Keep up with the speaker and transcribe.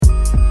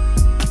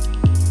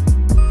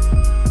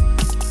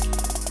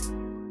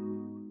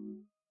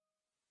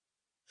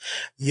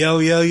Yo,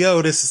 yo,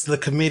 yo, this is the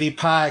Committee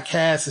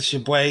Podcast. It's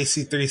your boy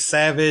AC3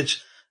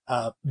 Savage,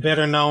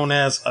 better known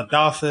as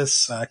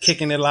Adolphus,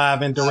 kicking it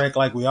live and direct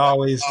like we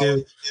always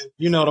do.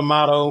 You know the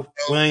motto,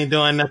 we ain't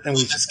doing nothing,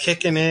 we just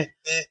kicking it.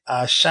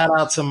 Shout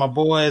out to my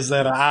boys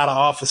that are out of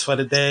office for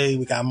the day.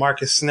 We got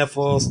Marcus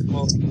Sniffles, we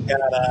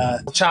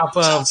got Chopper,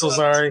 I'm so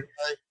sorry,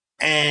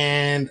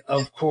 and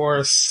of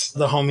course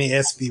the homie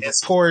SB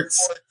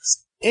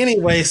Reports.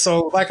 Anyway,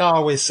 so like I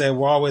always say,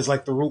 we're always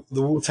like the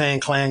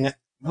Wu-Tang Clan.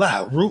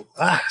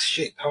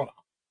 Shit, hold on.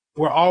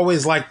 We're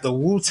always like the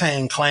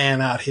Wu-Tang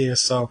Clan out here.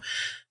 So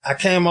I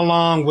came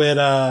along with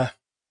a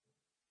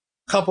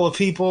couple of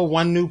people,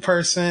 one new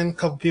person, a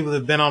couple of people that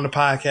have been on the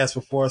podcast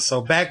before.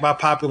 So back by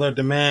popular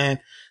demand.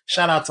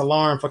 Shout out to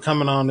Lauren for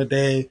coming on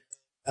today.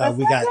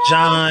 We got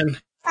John.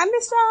 I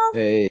missed y'all.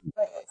 Hey.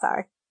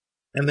 Sorry.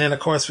 And then, of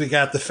course, we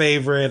got the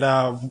favorite,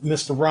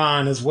 Mr.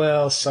 Ron as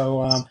well.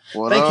 So,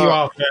 Thank you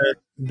all for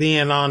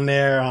being on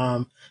there.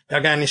 Y'all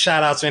got any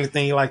shout outs or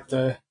anything you like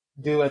to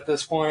do at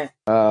this point?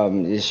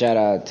 Just shout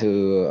out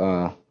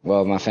to,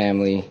 my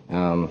family.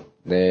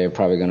 They're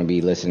probably going to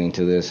be listening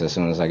to this as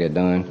soon as I get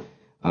done.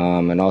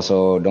 And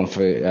also don't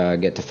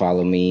forget to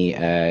follow me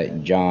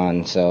at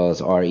John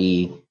Sells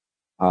RE,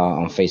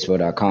 on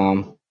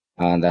Facebook.com.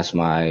 That's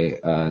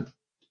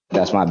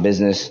my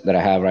business that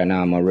I have right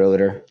now. I'm a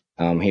realtor.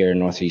 Here in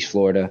Northeast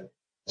Florida.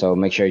 So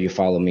make sure you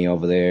follow me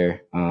over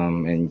there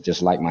and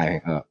just like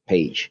my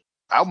page.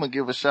 I'm going to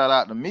give a shout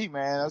out to me,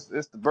 man.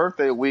 It's the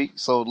birthday week.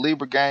 So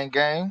Libra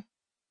Gang.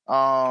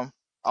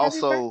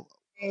 Also,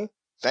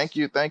 thank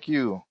you.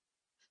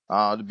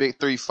 The big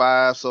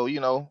 3-5.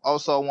 So,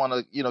 also want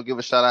to, give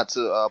a shout out to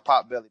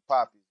Potbelly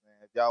Poppies, man.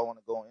 If y'all want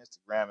to go on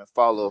Instagram and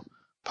follow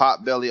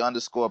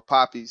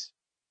Potbelly_Poppies,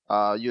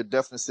 you'll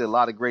definitely see a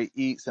lot of great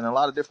eats and a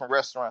lot of different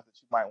restaurants that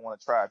you might want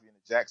to try if you're in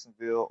the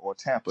Jacksonville or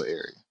Tampa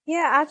area.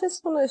 Yeah, I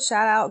just want to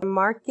shout out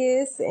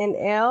Marcus and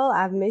Elle.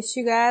 I've missed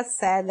you guys.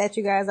 Sad that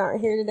you guys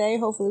aren't here today.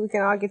 Hopefully we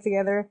can all get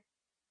together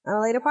on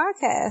a later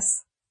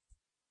podcast.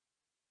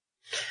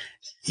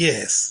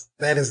 Yes,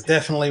 that is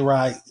definitely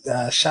right.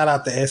 Shout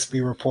out to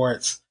SB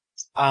Reports.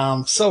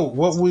 So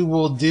what we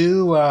will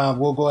do,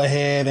 we'll go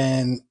ahead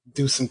and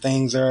do some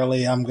things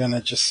early. I'm going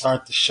to just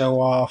start the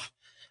show off.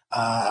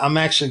 I'm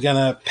actually going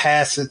to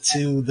pass it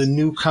to the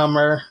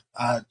newcomer.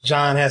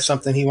 John has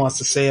something he wants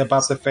to say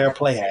about the Fair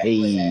Play Act.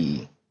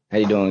 Hey, how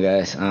you doing,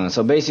 guys?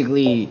 So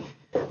basically,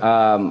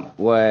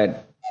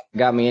 what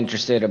got me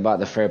interested about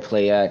the Fair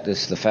Play Act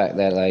is the fact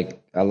that like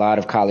a lot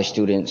of college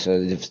students,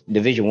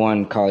 Division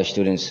I college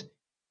students,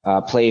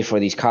 play for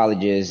these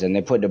colleges and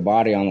they put their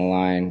body on the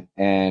line,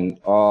 and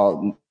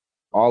all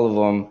of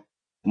them,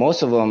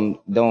 most of them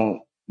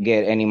don't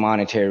get any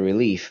monetary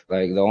relief.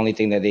 Like the only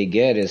thing that they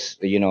get is,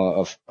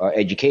 of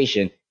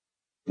education,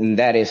 and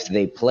that if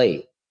they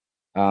play.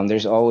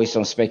 There's always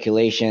some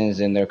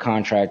speculations in their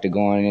contract of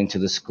going into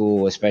the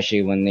school,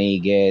 especially when they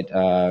get,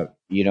 their,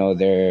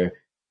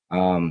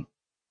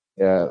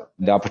 the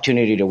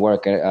opportunity to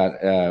work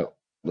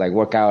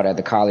out at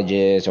the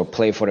colleges or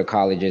play for the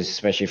colleges,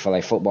 especially for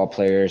like football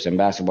players and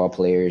basketball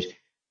players,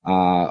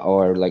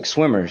 or like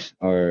swimmers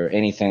or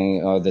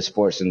anything of the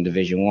sports in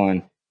Division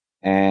I.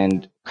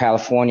 And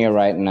California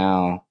right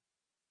now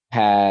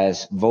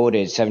has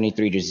voted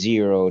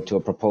 73-0 to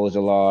a proposed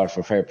law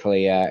for Fair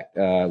Play Act,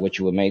 which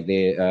will make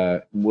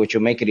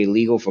it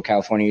illegal for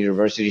California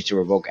universities to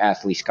revoke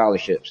athlete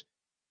scholarships,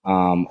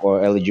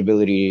 or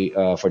eligibility,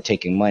 for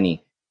taking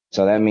money.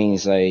 So that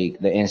means like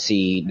the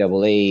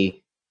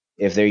NCAA,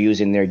 if they're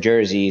using their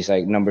jerseys,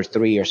 like number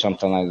 3 or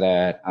something like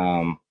that,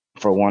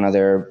 for one of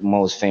their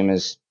most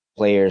famous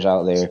players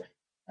out there,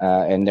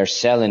 and they're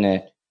selling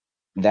it,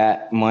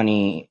 that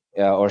money,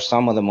 or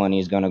some of the money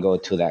is going to go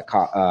to that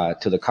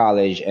to the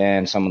college,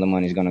 and some of the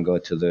money is going to go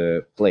to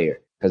the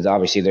player, because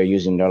obviously they're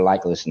using their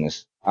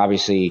likeness.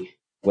 Obviously,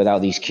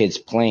 without these kids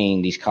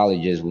playing, these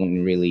colleges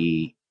wouldn't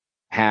really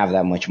have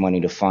that much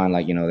money to fund,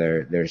 like,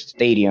 their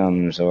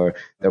stadiums or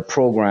their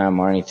program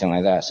or anything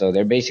like that. So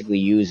they're basically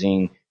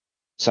using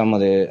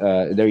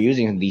they're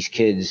using these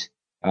kids,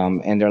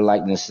 and their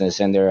likeness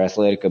and their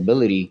athletic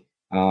ability.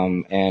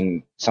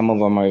 And some of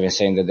them are even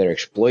saying that they're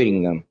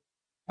exploiting them,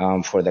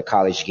 for the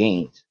college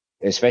gains,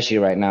 especially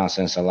right now,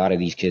 since a lot of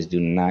these kids do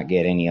not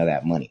get any of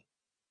that money.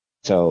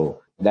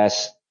 So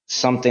that's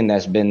something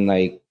that's been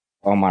like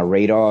on my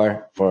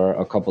radar for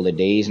a couple of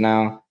days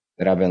now,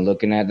 that I've been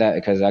looking at that,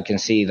 because I can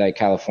see like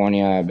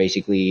California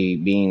basically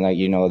being like,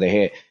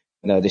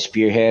 the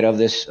spearhead of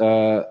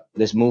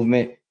this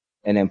movement,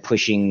 and then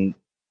pushing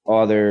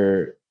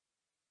other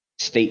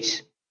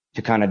states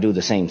to kind of do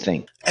the same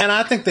thing. And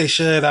I think they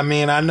should. I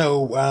mean, I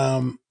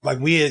know, like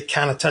we had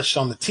kind of touched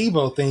on the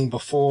Tebow thing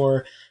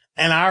before,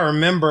 and I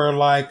remember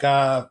like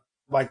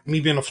me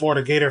being a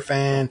Florida Gator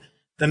fan,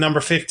 the number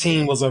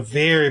 15 was a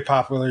very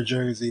popular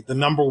jersey. The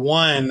number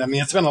 1, I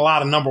mean, it's been a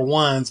lot of number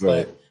 1s,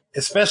 Right. but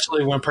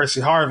especially when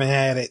Percy Harvin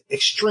had an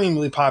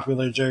extremely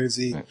popular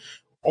jersey. Right.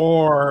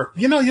 Or,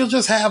 you'll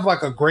just have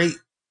like a great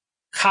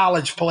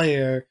college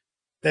player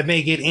that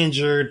may get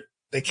injured.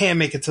 They can't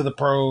make it to the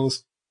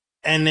pros.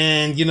 And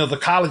then, the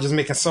college is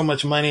making so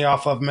much money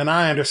off of them. And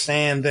I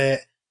understand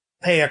that,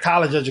 hey, a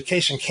college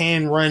education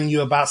can run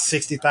you about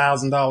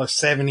 $60,000,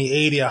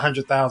 $70,000,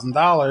 $80,000,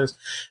 $100,000.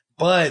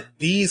 But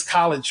these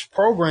college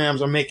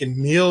programs are making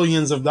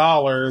millions of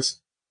dollars,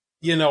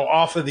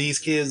 off of these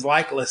kids'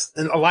 likeness.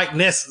 I'm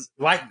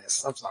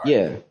sorry.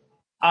 Yeah.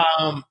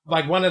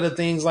 Like one of the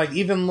things, like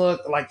even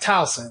look like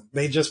Towson,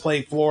 they just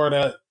played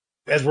Florida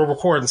as we're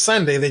recording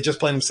Sunday. They just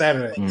played them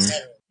Saturday.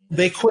 Mm-hmm.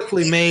 They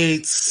quickly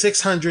made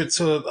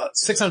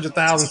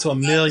 $600,000 to $1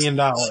 million.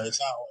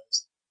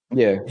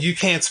 Yeah. You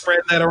can't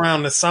spread that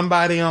around to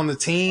somebody on the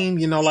team.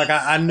 Like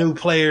I knew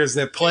players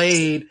that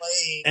played,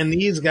 and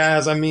these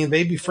guys, I mean,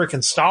 they be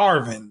freaking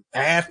starving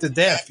half to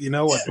death,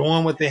 or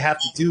doing what they have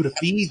to do to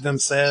feed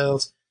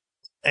themselves.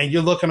 And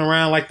you're looking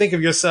around, like, think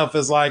of yourself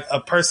as like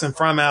a person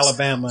from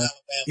Alabama.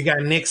 You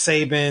got Nick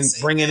Saban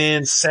bringing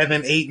in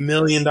 $7-8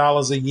 million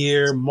a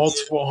year,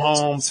 multiple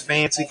homes,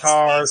 fancy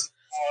cars,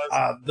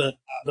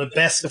 the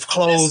best of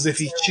clothes if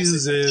he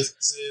chooses,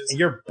 and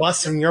you're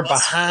busting your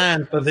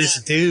behind for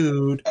this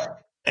dude,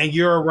 and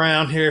you're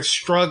around here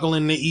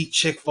struggling to eat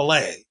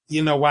Chick-fil-A,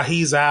 while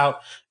he's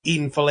out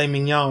eating filet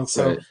mignon.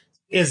 So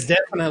it's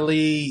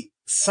definitely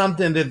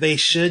something that they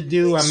should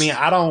do. I mean,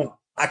 I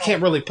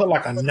can't really put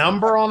like a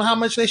number on how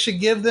much they should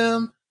give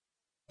them,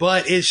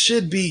 but they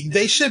should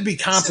be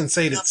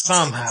compensated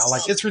somehow.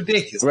 Like, it's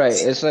ridiculous. Right.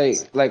 It's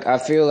like I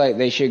feel like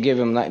they should give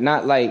them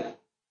not like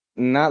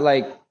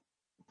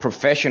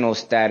professional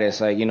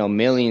status, like,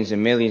 millions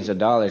and millions of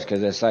dollars,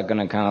 because it's not going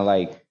to kind of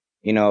like,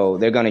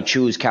 they're going to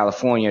choose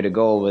California to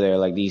go over there.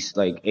 Like these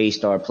like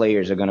A-star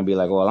players are going to be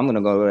like, well, I'm going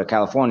to go to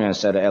California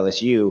instead of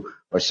LSU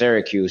or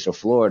Syracuse or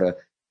Florida,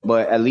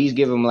 but at least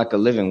give them like a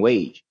living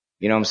wage.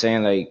 You know what I'm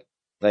saying?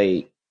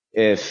 Like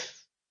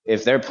if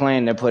they're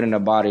playing, they're putting their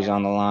bodies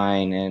on the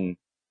line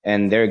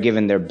and they're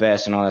giving their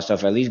best and all that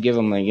stuff, at least give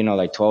them like,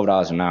 like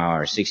 $12 an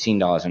hour,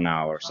 $16 an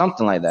hour,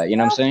 something like that. You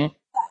know what I'm saying? An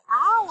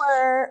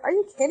hour? Are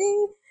you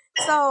kidding?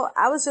 So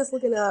I was just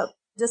looking up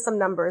just some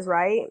numbers,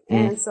 right?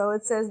 Mm. And so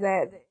it says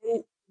that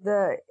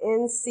the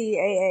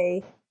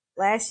NCAA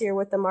last year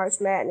with the March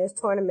Madness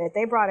tournament,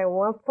 they brought in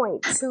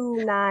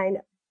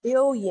 $1.29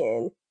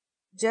 billion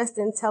just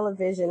in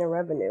television and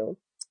revenue.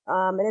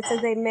 And it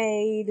says they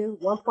made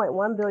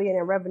 $1.1 billion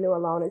in revenue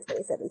alone in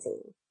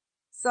 2017.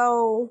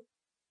 So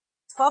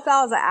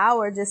 $12 an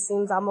hour just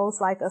seems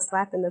almost like a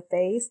slap in the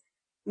face.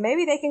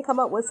 Maybe they can come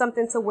up with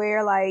something to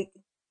where, like,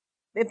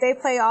 if they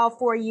play all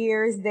 4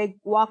 years, they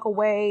walk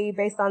away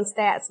based on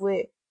stats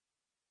with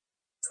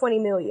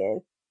 $20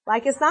 million.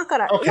 Like, it's not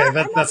gonna. Okay,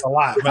 that's a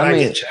lot, but I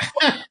get you.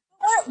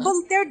 But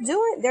they're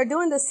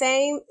doing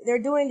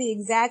the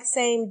exact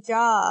same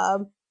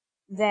job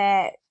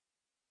that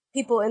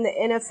people in the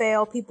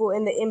NFL, people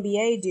in the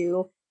NBA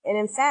do. And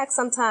in fact,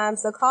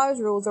 sometimes the college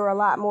rules are a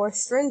lot more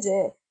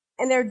stringent,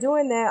 and they're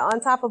doing that on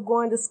top of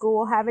going to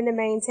school, having to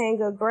maintain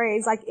good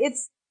grades. Like,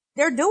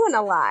 they're doing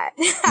a lot.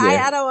 Yeah.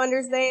 I don't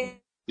understand.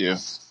 Yeah.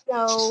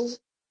 So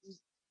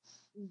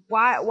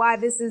why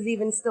this is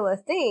even still a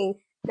thing.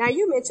 Now,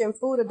 you mentioned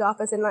food,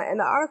 Adolphus, in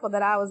the article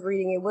that I was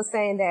reading, it was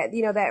saying that,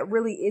 that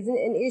really isn't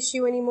an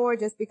issue anymore,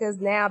 just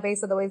because now,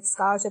 based on the way the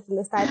scholarships and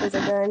the stipends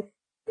are done,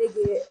 they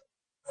get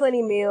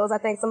plenty meals. I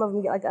think some of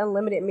them get like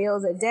unlimited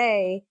meals a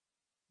day.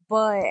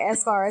 But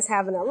as far as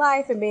having a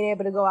life and being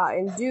able to go out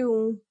and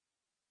do,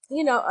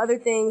 other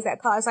things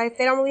at college, like,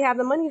 they don't really have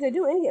the money to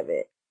do any of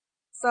it.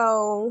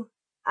 So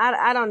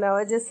I don't know.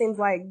 It just seems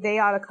like they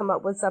ought to come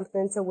up with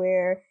something to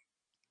where,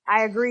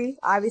 I agree.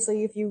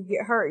 Obviously, if you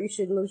get hurt, you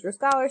shouldn't lose your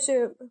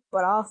scholarship.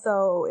 But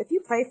also, if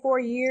you play 4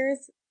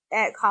 years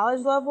at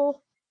college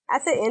level,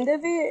 at the end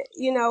of it,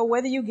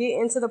 whether you get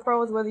into the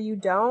pros, whether you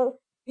don't,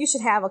 you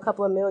should have a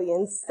couple of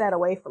millions set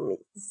away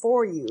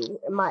for you,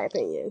 in my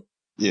opinion.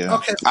 Yeah.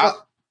 Okay.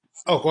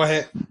 Go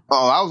ahead.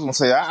 Oh, I was going to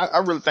say, I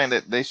really think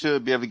that they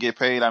should be able to get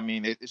paid. I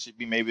mean, it should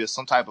be maybe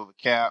some type of a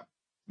cap.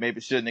 Maybe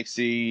it shouldn't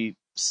exceed,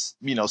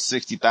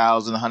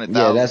 60,000, 100,000.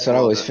 Yeah, that's what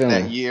I was feeling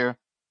that year.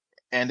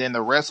 And then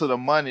the rest of the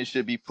money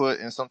should be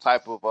put in some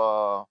type of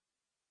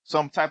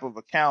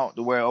account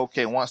to where,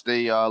 okay, once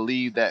they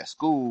leave that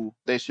school,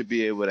 they should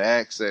be able to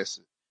access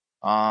it.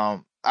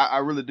 I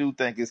really do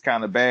think it's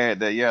kind of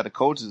bad that, the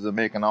coaches are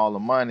making all the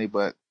money,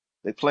 but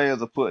the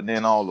players are putting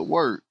in all the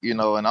work,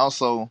 and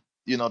also,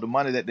 the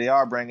money that they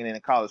are bringing in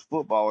college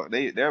football,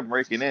 they're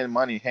breaking in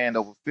money hand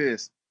over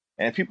fist.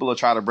 And people are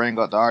trying to bring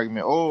up the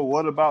argument, oh,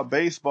 what about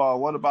baseball?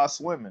 What about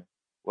swimming?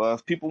 Well,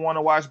 if people want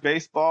to watch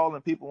baseball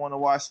and people want to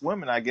watch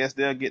swimming, I guess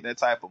they'll get that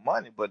type of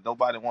money, but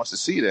nobody wants to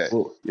see that.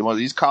 Well,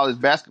 these college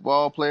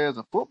basketball players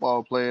and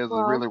football players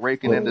are really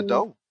raking in the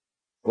dough.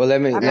 Well,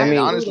 let me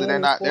honestly, they're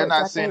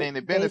not seeing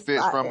any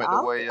benefits from it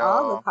the way.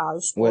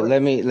 Well,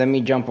 let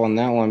me jump on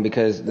that one,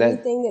 because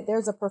anything that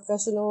there's a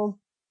professional.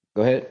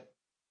 Go ahead.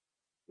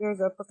 There's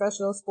a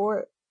professional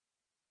sport,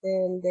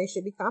 then they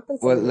should be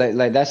compensated. Well,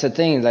 like that's the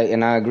thing. Like,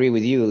 and I agree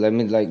with you. Let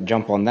me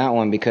jump on that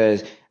one,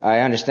 because I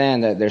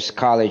understand that there's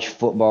college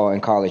football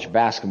and college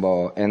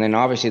basketball, and then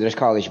obviously there's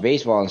college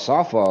baseball and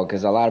softball,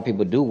 because a lot of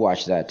people do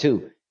watch that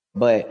too.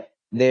 But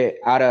they're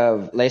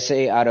let's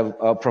say out of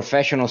a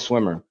professional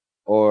swimmer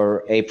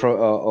or a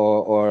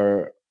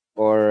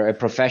or a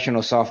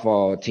professional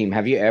softball team.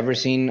 Have you ever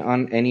seen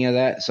on any of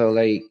that? So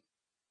like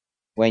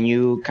when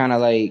you kind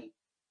of like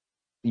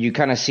you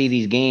kind of see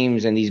these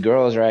games and these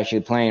girls are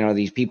actually playing or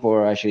these people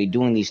are actually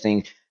doing these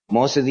things.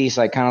 Most of these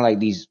like kind of like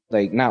these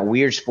like not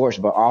weird sports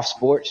but off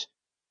sports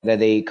that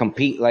they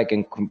compete like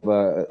in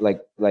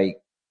like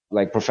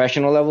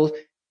professional levels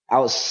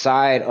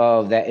outside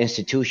of that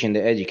institution,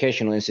 the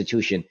educational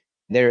institution.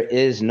 There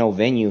is no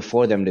venue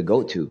for them to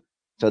go to.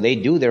 So they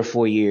do their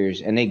 4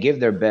 years and they give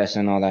their best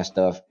and all that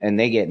stuff and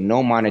they get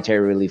no monetary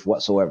relief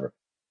whatsoever.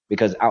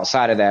 Because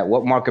outside of that,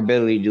 what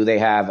marketability do they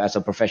have as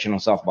a professional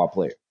softball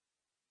player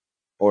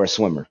or a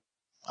swimmer?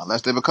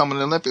 Unless they become an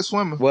Olympic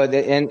swimmer. Well,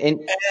 and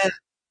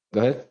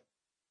go ahead.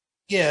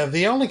 Yeah,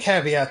 the only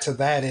caveat to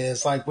that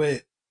is like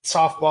with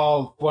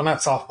softball, well, not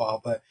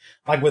softball, but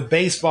like with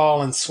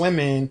baseball and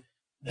swimming,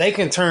 they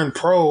can turn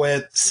pro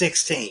at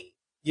 16,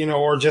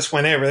 or just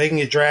whenever. They can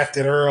get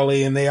drafted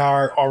early and they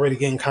are already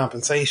getting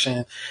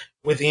compensation.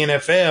 With the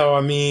NFL,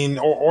 I mean,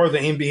 or the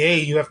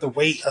NBA, you have to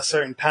wait a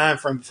certain time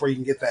frame before you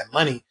can get that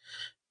money.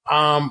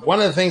 One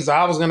of the things that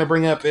I was going to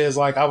bring up is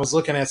like I was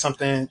looking at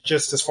something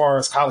just as far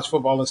as college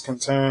football is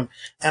concerned,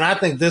 and I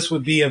think this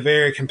would be a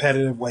very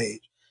competitive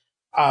wage.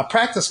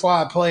 Practice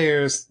squad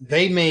players,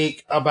 they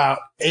make about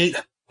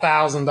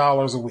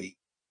 $8,000 a week.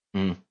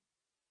 Mm.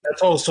 That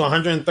totals to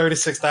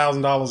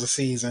 $136,000 a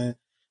season.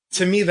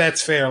 To me,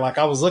 that's fair. Like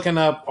I was looking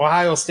up,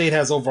 Ohio State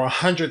has over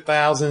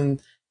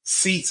 100,000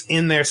 seats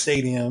in their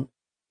stadium.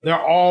 They're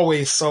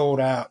always sold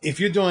out. If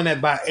you're doing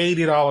that by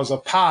 $80 a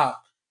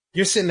pop,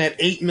 you're sitting at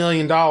 $8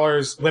 million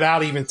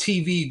without even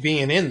TV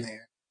being in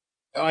there.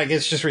 Like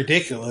it's just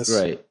ridiculous.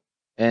 Right.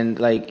 And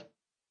like,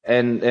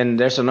 and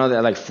there's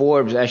another, like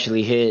Forbes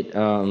actually hit,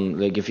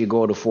 like if you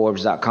go to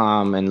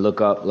Forbes.com and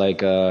look up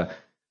like,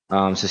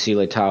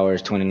 Cecilia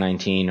Towers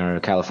 2019 or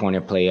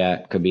California Play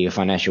Act could be a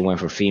financial win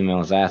for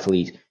females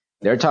athletes.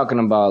 They're talking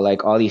about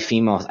like all these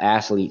female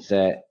athletes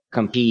that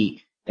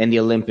compete in the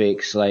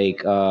Olympics,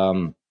 like,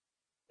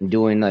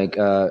 doing like,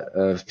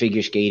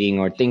 figure skating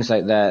or things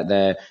like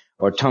that,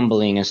 or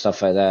tumbling and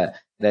stuff like that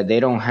they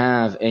don't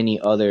have any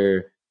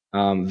other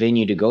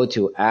venue to go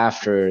to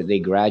after they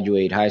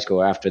graduate high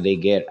school, after they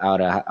get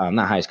out of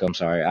not high school, I'm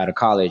sorry, out of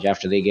college,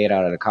 after they get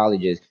out of the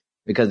colleges,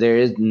 because there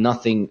is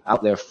nothing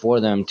out there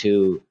for them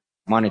to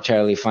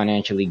monetarily,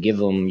 financially give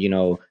them,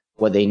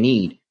 what they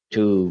need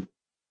to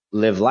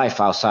live life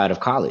outside of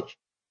college.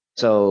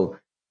 So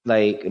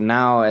like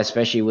now,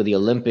 especially with the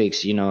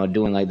Olympics,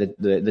 doing like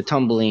the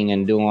tumbling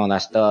and doing all that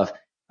stuff,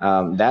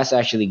 that's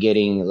actually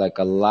getting like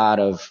a lot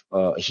of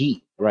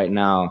heat right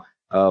now,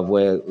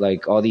 where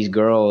like all these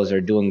girls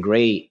are doing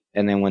great,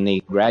 and then when they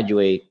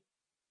graduate,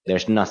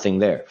 there's nothing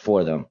there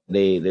for them.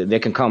 They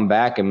can come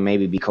back and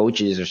maybe be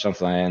coaches or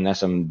something, and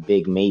that's a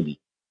big maybe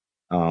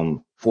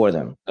for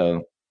them.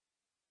 So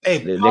hey,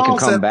 they can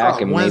come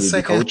back and maybe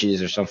second. be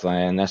coaches or something,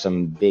 and that's a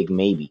big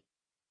maybe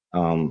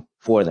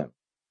for them.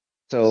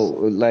 So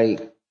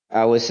like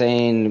I was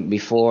saying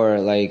before,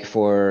 like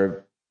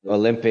for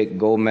Olympic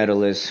gold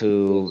medalists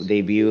who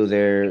they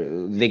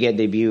get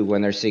debuted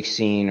when they're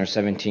 16 or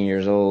 17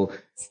 years old.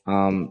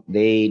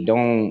 They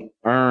don't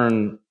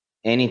earn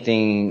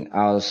anything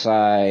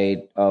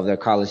outside of their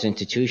college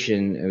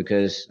institution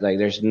because like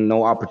there's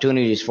no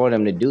opportunities for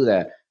them to do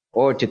that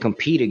or to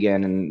compete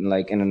again in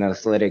like in an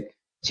athletic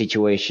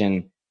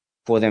situation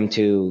for them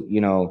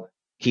to,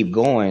 keep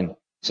going.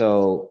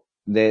 So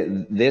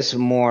this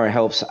more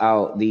helps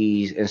out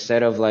these,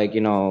 instead of like,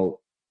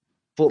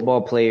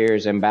 football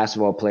players and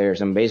basketball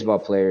players and baseball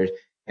players,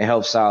 it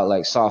helps out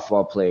like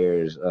softball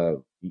players,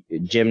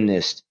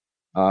 gymnasts,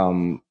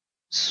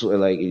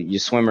 like your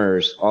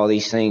swimmers, all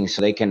these things,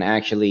 so they can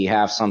actually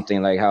have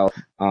something like how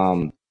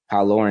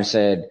Lauren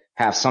said,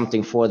 have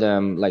something for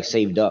them like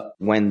saved up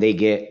when they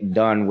get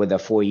done with a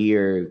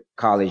 4-year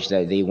college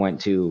that they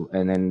went to,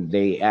 and then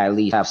they at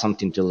least have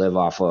something to live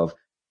off of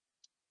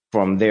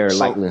from their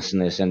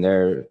lifelessness and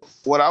their.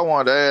 What I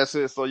wanted to ask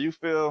is, so you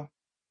feel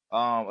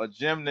a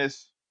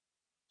gymnast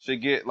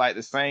should get like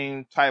the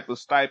same type of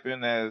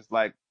stipend as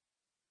like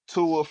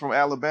Tua from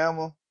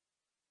Alabama,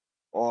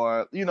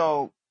 or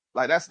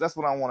like that's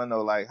what I want to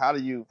know. Like how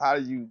do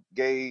you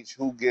gauge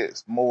who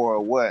gets more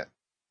or what?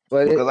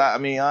 Because I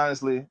mean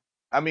honestly,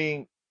 I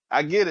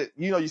get it.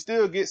 You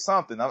still get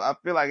something. I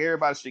feel like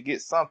everybody should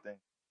get something,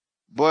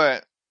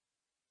 but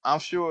I'm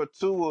sure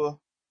Tua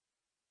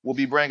will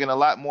be bringing a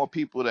lot more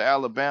people to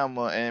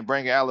Alabama and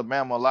bringing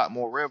Alabama a lot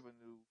more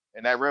revenue,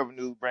 and that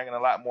revenue bringing a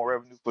lot more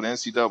revenue for the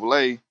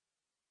NCAA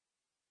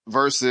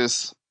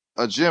versus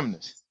a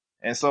gymnast.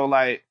 And so,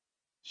 like,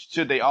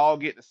 should they all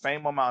get the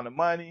same amount of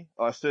money,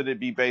 or should it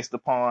be based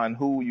upon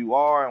who you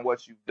are and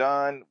what you've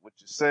done with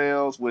your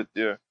sales, with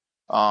your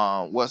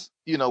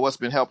what's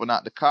been helping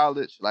out the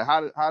college? Like,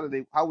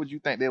 how would you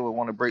think they would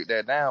want to break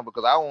that down?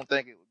 Because I don't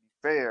think it would be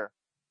fair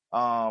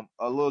a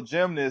little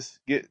gymnast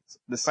gets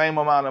the same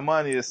amount of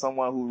money as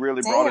someone who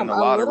really brought in Damn, a a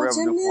lot of little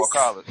revenue for gymnast?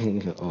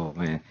 college. Oh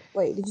man.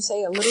 Wait, did you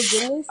say a little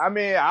gymnast? I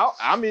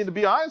mean, to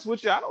be honest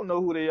with you, I don't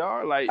know who they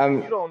are. Like,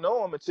 you don't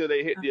know them until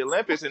they hit the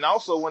Olympics. And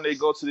also, when they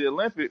go to the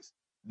Olympics,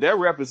 they're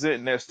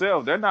representing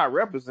themselves. They're not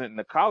representing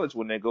the college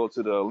when they go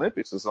to the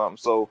Olympics or something.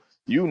 So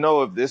you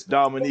know if this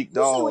Dominique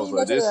Usually when Dawes you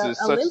go or to this the is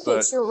such Olympics,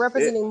 and such. you're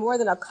representing more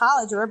than a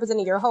college. You're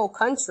representing your whole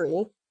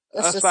country.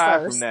 That's just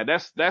Aside first. from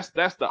that,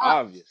 that's the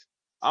obvious.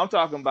 I'm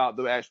talking about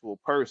the actual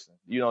person.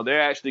 You know,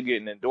 they're actually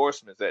getting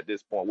endorsements at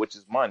this point, which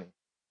is money.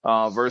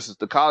 Versus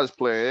the college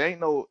player, it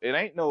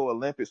ain't no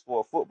Olympics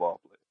for a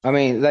football player. I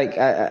mean, like,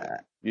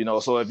 you know,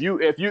 so if you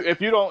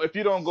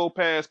don't go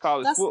past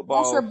college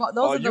football,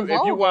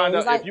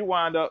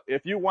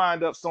 if you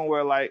wind up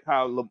somewhere like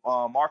how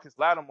Marcus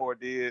Lattimore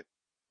did,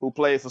 who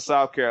played for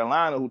South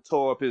Carolina, who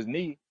tore up his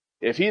knee.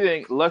 If he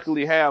didn't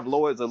luckily have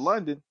Lloyd's of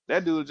London,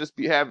 that dude would just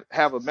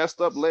have a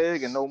messed up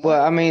leg and no money.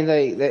 Well, I mean,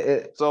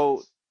 like,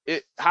 so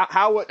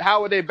how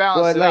would they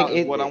balance it out?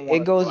 Is what I'm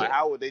wondering. Like,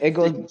 how would they pick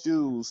and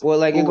choose? Well,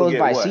 like, it goes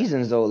by what?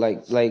 seasons though.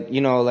 Like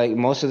you know, like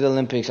most of the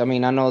Olympics. I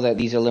mean, I know that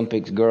these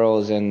Olympics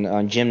girls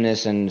and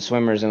gymnasts and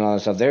swimmers and all that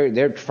stuff,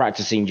 they're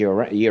practicing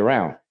year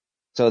round.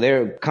 So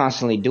they're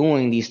constantly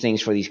doing these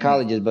things for these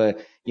colleges.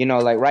 But you know,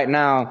 like right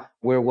now,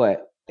 we're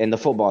in the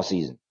football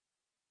season.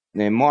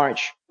 In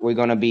March, we're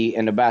going to be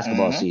in the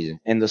basketball season.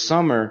 In the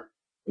summer,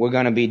 we're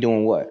going to be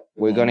doing what?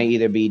 We're going to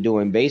either be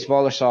doing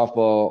baseball or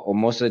softball, or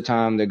most of the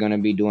time they're going to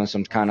be doing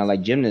some kind of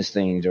like gymnast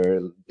things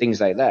or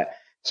things like that.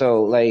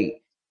 So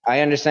like,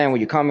 I understand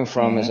where you're coming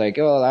from. It's like,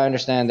 oh, I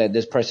understand that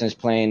this person is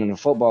playing in a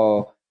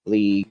football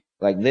league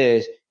like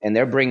this and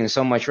they're bringing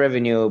so much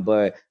revenue.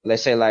 But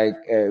let's say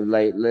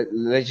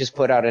let's just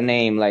put out a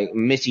name like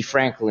Missy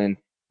Franklin.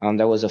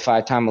 That was a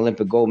 5-time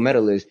Olympic gold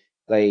medalist.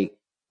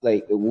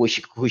 Like, would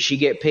she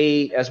get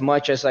paid as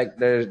much as like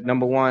the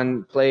number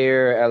one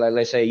player at, like,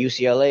 let's say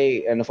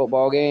UCLA in a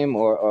football game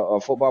or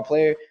a football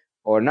player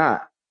or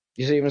not?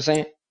 You see what I'm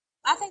saying?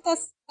 I think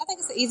it's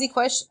an easy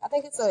question. I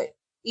think it's an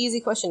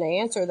easy question to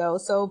answer though.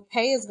 So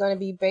pay is going to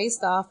be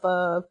based off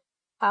of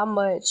how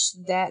much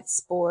that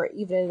sport,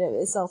 even in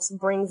itself,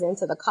 brings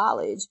into the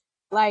college.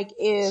 Like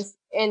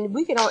and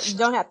we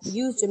don't have to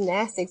use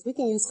gymnastics. We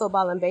can use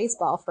football and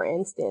baseball, for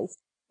instance.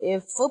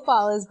 If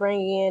football is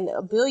bringing in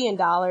 $1 billion,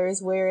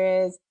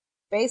 whereas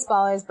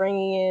baseball is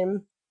bringing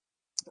in,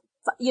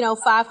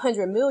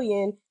 $500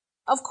 million,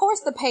 of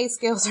course the pay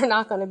scales are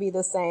not going to be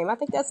the same. I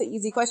think that's an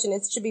easy question.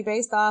 It should be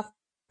based off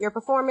your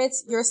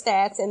performance, your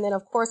stats, and then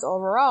of course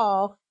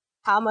overall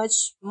how much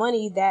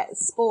money that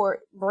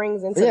sport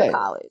brings into the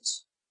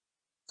college.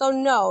 So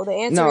no, the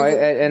answer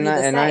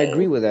is I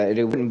agree with that.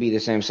 It wouldn't be the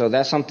same. So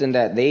that's something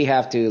that they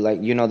have to, like,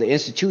 the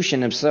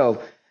institution themselves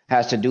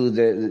has to do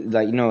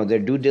their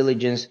due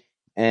diligence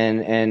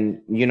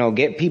and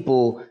get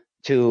people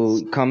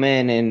to come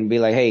in and be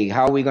like, hey,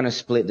 how are we going to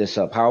split this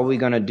up? How are we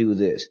going to do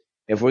this?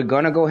 If we're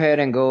going to go ahead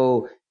and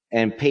go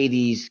and pay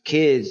these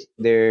kids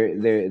their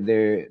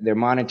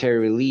monetary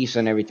reliefs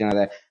and everything like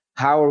that,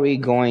 how are we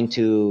going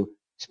to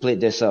split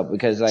this up?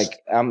 Because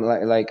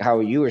like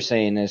how you were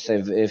saying this,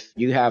 if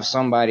you have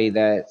somebody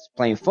that's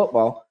playing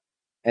football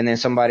and then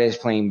somebody is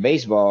playing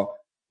baseball,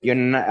 you're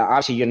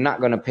not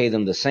going to pay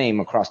them the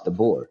same across the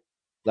board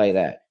like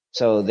that.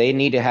 So they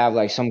need to have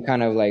like some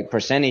kind of like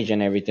percentage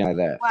and everything like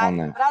that on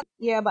that.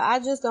 But I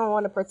just don't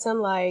want to pretend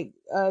like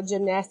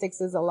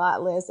gymnastics is a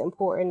lot less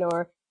important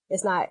or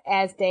it's not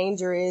as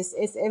dangerous.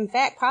 It's in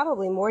fact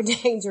probably more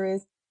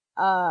dangerous.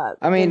 Than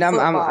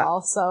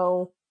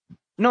football.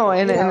 No,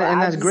 and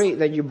that's great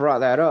that you brought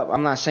that up.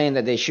 I'm not saying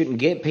that they shouldn't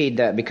get paid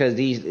that, because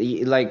these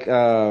like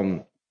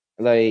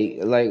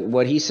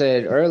what he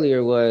said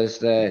earlier was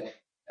that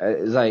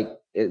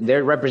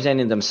they're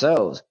representing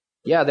themselves.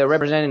 Yeah, they're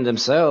representing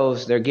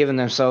themselves. They're giving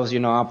themselves,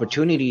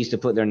 opportunities to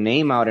put their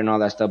name out and all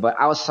that stuff. But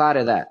outside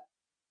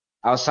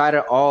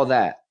of all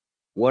that,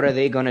 what are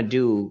they going to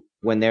do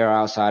when they're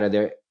outside of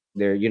their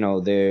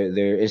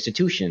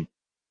institution,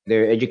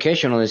 their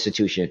educational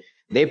institution?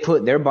 They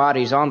put their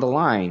bodies on the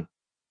line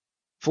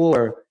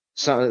for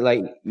something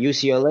like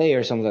UCLA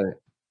or something like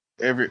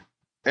that.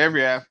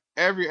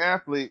 Every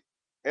athlete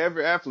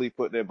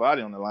put their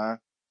body on the line.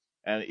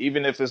 And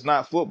even if it's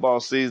not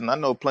football season, I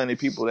know plenty of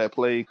people that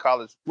play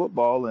college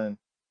football and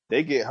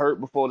they get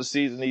hurt before the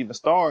season even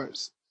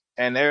starts.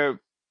 And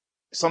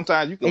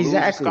sometimes you can lose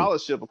a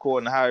scholarship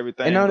according to how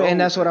everything goes.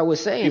 And that's what I was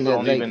saying.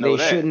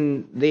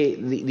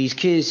 These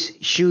kids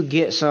should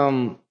get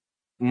some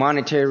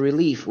monetary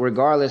relief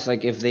regardless,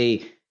 like if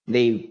they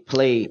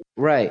play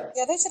right.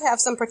 Yeah, they should have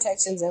some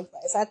protections in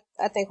place.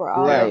 I think we're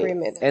all in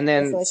agreement. And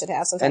then should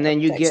have some and then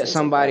you get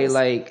somebody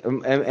like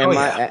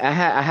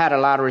I had a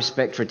lot of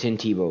respect for Tim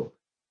Tebow,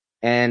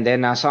 and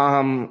then I saw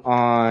him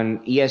on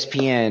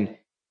ESPN,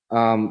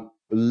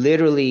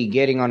 literally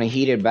getting on a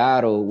heated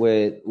battle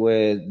with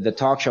the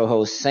talk show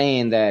host,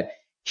 saying that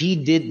he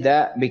did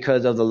that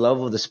because of the love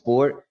of the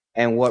sport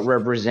and what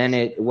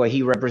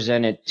he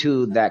represented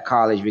to that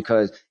college,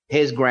 because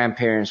his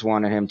grandparents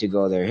wanted him to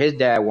go there. His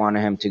dad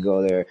wanted him to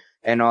go there.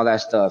 and all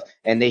that stuff.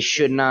 And these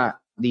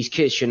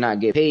kids should not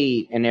get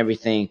paid and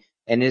everything.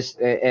 And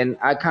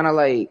I kind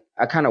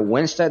of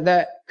winced at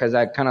that because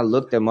I kind of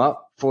looked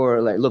up for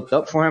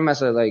him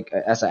as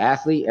an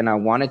athlete, and I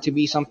wanted to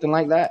be something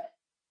like that.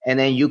 And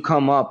then you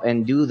come up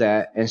and do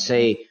that and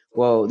say,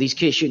 well, these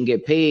kids shouldn't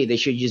get paid. They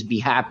should just be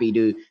happy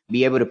to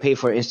be able to pay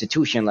for an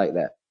institution like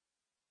that.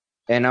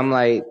 And I'm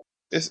like,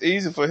 it's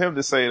easy for him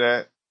to say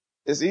that.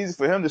 It's easy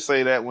for him to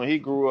say that when he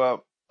grew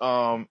up.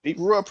 He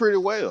grew up pretty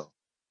well.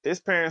 His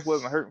parents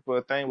wasn't hurting for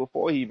a thing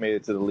before he made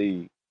it to the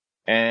league.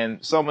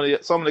 And some of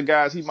the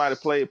guys he might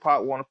have played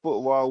Pop Warner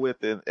football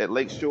with at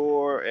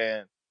Lakeshore,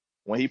 and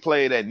when he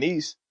played at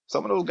Nice,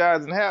 some of those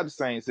guys didn't have the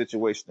same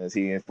situation as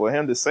he. And for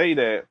him to say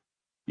that,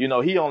 you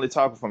know, he only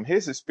talking from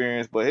his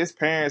experience, but his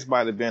parents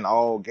might have been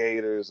all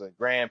Gators, and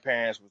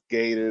grandparents was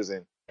Gators,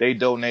 and they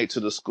donate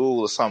to the school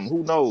or something.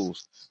 Who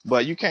knows?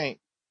 But he can't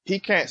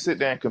sit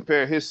there and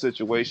compare his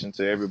situation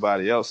to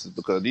everybody else's,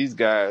 because these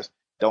guys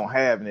don't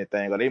have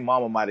anything, or their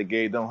mama might have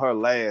gave them her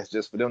last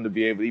just for them to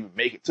be able to even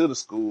make it to the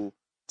school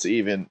to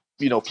even,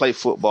 you know, play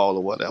football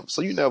or whatever.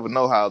 So you never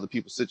know how the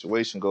people's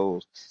situation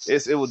goes.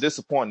 It was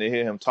disappointing to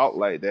hear him talk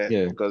like that,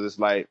 because it's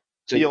like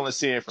he only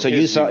seeing from. So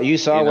you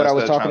saw what I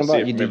was talking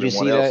about. Did you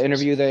see that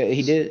interview that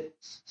he did?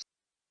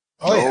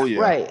 Oh yeah.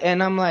 Right.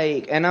 And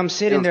I'm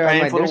sitting there.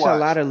 I'm like, there's a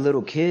lot of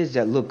little kids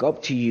that look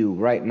up to you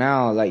right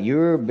now. Like,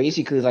 you're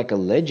basically like a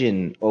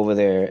legend over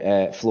there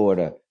at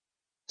Florida.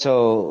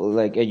 So,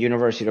 like, at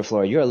University of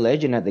Florida, you're a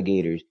legend at the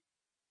Gators,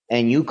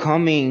 and you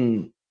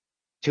coming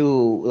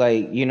to,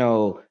 like, you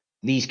know,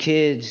 these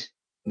kids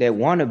that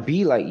want to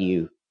be like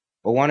you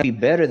or want to be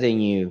better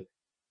than you,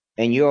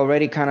 and you're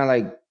already kind of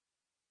like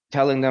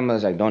telling them,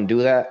 like, don't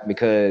do that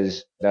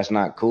because that's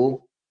not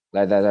cool,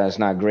 like that's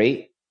not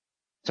great.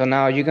 So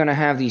now you're gonna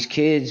have these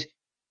kids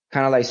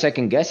kind of like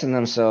second guessing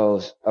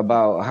themselves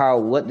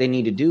about what they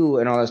need to do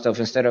and all that stuff,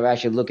 instead of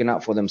actually looking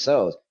out for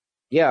themselves.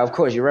 Yeah, of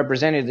course, you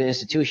represented the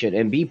institution,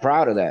 and be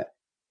proud of that.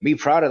 Be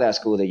proud of that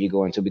school that you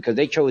go into, because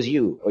they chose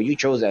you, or you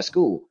chose that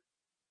school.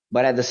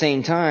 But at the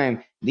same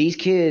time, these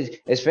kids,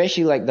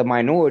 especially like the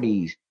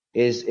minorities,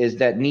 is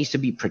that needs to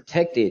be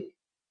protected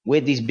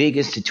with these big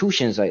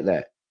institutions like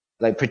that.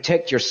 Like,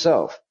 protect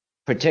yourself,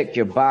 protect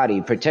your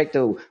body, protect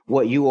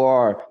what you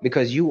are,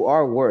 because you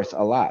are worth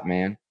a lot,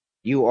 man.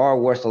 You are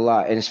worth a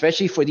lot. And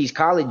especially for these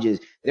colleges,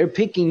 they're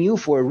picking you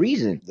for a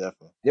reason.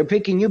 Definitely. They're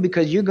picking you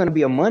because you're going to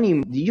be a money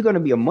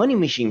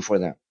machine for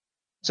them.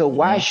 So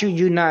why should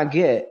you not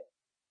get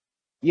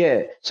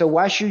a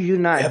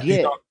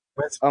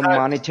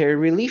monetary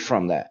relief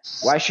from that?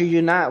 Why should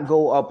you not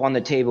go up on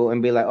the table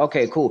and be like,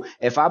 okay, cool.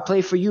 If I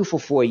play for you for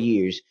 4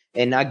 years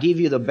and I give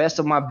you the best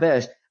of my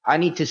best, I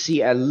need to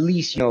see at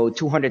least, you know,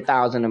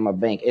 200,000 in my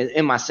bank,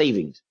 in my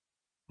savings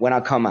when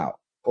I come out,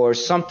 or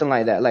something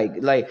like that.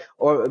 Like,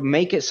 or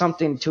make it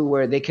something to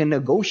where they can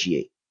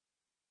negotiate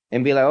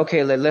and be like,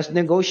 okay, let's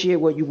negotiate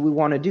what we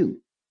want to do.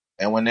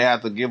 And when they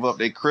have to give up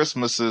their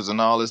Christmases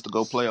and all this to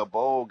go play a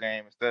bowl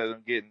game instead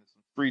of getting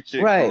some free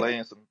Chick-fil-A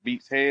and some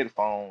Beats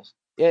headphones,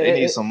 they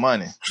need some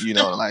money, you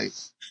know, like.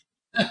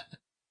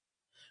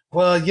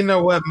 Well, you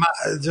know what?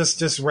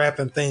 Just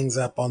wrapping things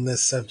up on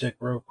this subject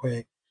real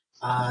quick.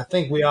 I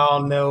think we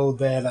all know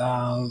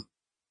that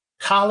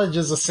college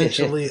is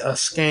essentially a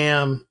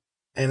scam,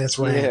 and it's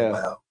ran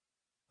well.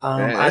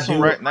 There's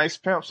some nice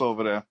pimps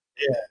over there.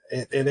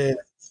 Yeah, it is.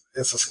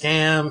 It's a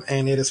scam,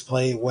 and it is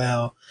played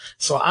well.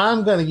 So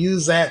I'm going to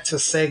use that to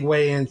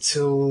segue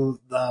into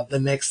the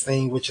next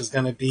thing, which is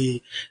going to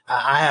be,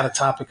 I had a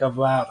topic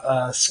about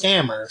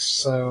scammers.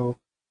 So,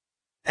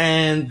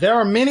 and there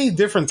are many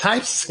different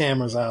types of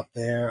scammers out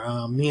there.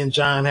 Me and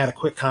John had a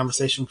quick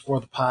conversation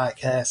before the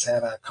podcast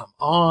had come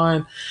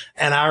on,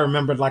 and I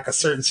remembered like a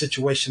certain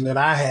situation that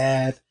I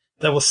had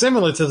that was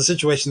similar to the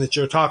situation that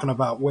you're talking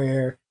about,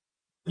 where,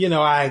 you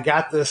know, I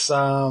got this,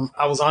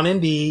 I was on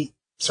Indeed,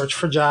 search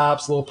for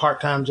jobs, a little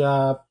part-time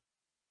job.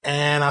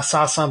 And I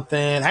saw something,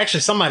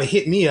 actually somebody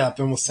hit me up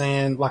and was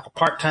saying like a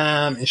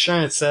part-time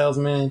insurance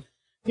salesman,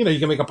 you know, you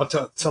can make up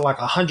to like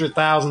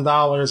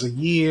 $100,000 a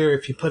year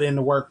if you put in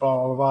the work,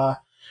 blah, blah, blah.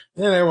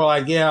 And then they were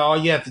like, yeah, all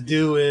you have to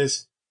do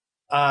is,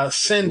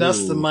 send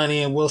us the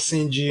money and we'll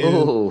send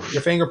you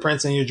your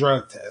fingerprints and your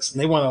drug test.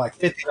 And they wanted like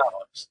 $50.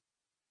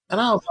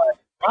 And I was like,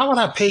 why would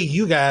I pay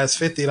you guys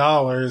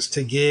 $50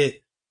 to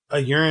get a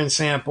urine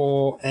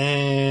sample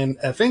and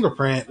a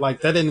fingerprint?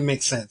 Like, that didn't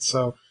make sense.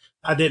 So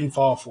I didn't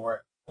fall for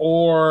it.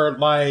 Or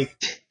like,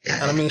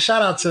 and I mean,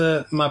 shout out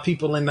to my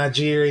people in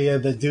Nigeria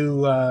that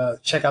do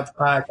check out the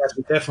podcast.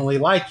 We definitely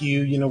like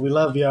you. You know, we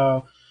love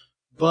y'all.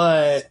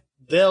 But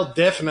they'll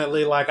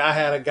definitely, like, I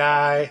had a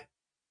guy,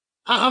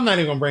 I'm not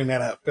even going to bring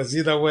that up because,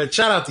 you know what,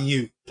 shout out to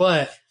you.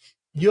 But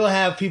you'll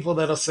have people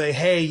that'll say,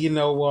 hey, you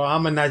know, well,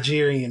 I'm a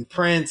Nigerian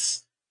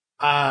prince.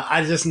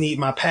 I just need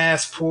my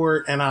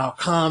passport and I'll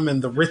come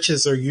and the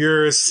riches are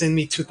yours. Send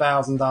me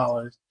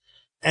 $2,000.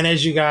 And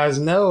as you guys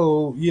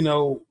know, you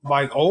know,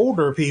 like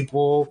older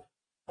people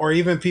or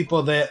even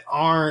people that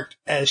aren't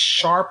as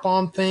sharp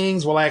on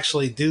things will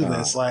actually do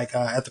this. Like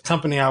at the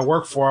company I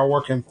work for, I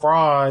work in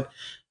fraud,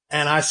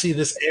 And I see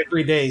this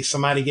every day,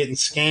 somebody getting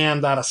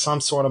scammed out of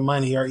some sort of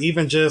money, or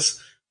even just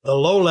the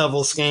low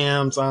level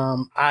scams.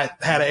 I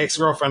had an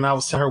ex-girlfriend. I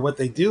was telling her what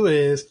they do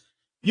is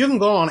you can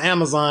go on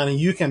Amazon and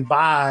you can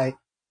buy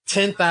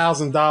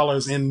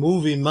 $10,000 in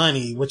movie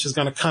money, which is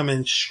going to come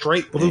in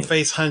straight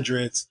Blueface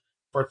hundreds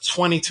for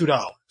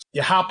 $22.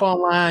 You hop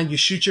online, you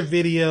shoot your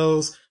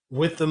videos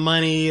with the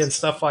money and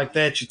stuff like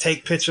that. You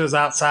take pictures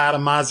outside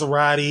of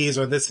Maseratis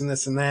or this and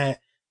this and that.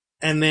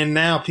 And then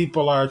now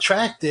people are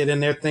attracted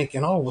and they're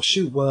thinking, oh, well,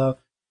 shoot, well,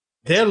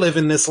 they're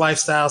living this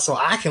lifestyle, so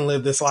I can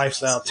live this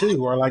lifestyle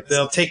too. Or like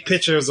they'll take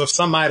pictures of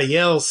somebody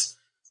else,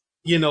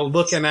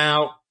 looking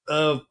out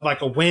of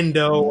like a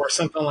window or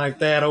something like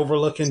that,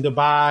 overlooking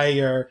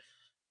Dubai or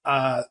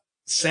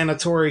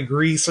Santorini,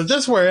 Greece, or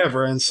just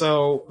wherever. And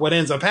so what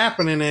ends up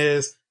happening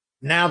is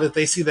now that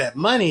they see that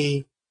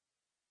money,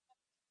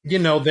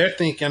 they're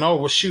thinking, oh,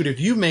 well, shoot,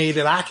 if you made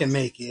it, I can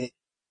make it.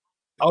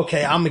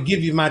 Okay, I'm going to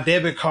give you my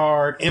debit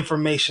card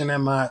information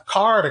and my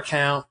card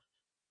account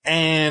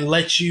and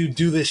let you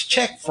do this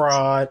check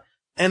fraud.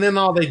 And then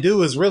all they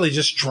do is really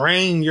just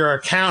drain your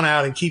account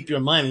out and keep your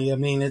money. I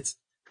mean, it's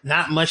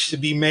not much to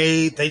be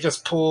made. They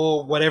just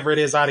pull whatever it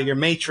is out of your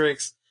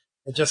matrix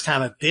and just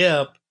kind of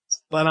dip.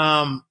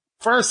 But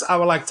first, I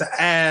would like to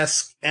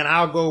ask, and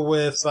I'll go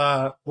with,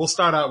 we'll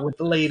start out with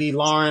the lady,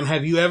 Lauren.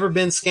 Have you ever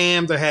been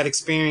scammed or had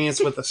experience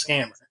with a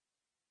scammer?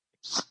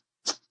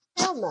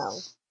 Hell no.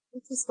 I'm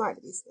too smart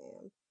to be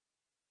scammed.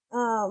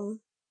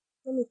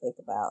 Let me think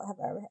about, have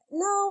I ever had,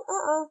 no,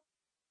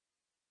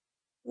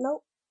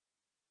 nope.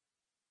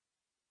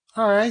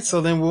 All right,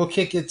 so then we'll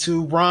kick it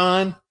to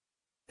Ron.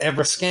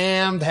 Ever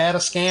scammed, had a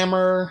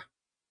scammer?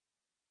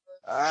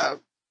 It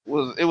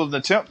was an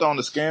attempt on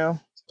the scam.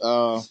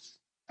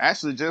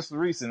 Actually just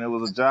recent, it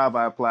was a job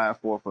I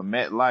applied for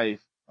MetLife,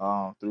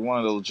 through one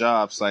of those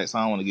job sites.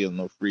 I don't want to give them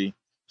no free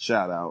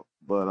shout out,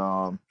 but,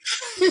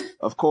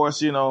 of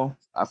course,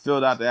 I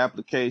filled out the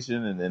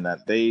application and then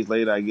days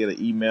later I get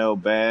an email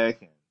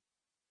back and,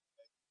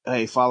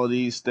 hey, follow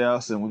these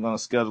steps and we're going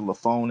to schedule a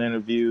phone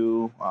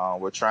interview.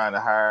 We're trying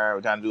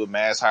to do a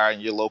mass hire in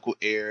your local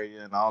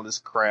area and all this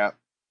crap.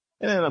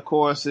 And then, of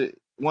course,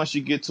 once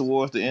you get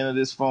towards the end of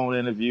this phone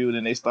interview,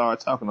 then they start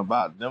talking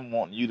about them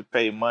wanting you to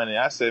pay money.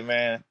 I said,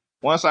 man,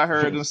 once I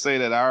heard them say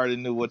that, I already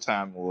knew what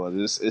time it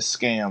was. It's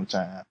scam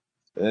time.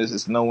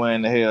 There's nowhere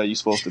in the hell you're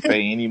supposed to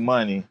pay any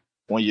money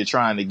when you're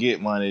trying to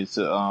get money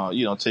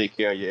to, take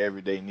care of your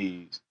everyday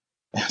needs.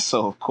 And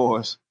so, of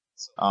course,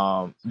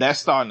 that's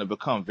starting to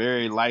become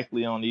very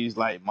likely on these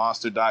like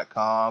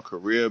Monster.com,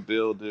 Career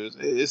Builders.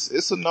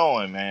 It's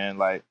annoying, man.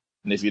 Like,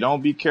 and if you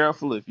don't be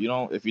careful, if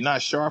you're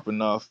not sharp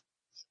enough,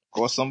 of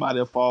course somebody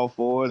will fall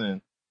for it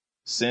and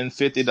send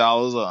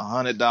 $50 or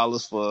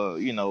 $100 for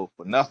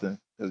nothing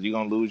because you're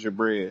gonna lose your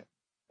bread.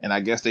 And I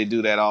guess they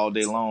do that all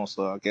day long.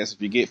 So I guess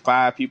if you get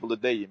 5 people a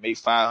day, you make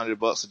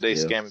 $500 a day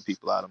scamming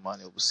people out of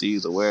money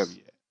overseas or wherever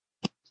you're at.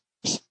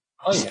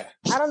 Oh yeah.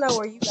 I don't know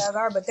where you guys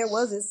are, but there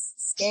was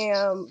this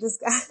scam. This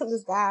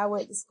guy I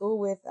went to school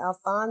with,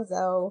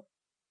 Alfonso.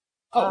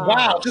 Oh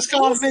wow! Just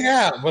call him Big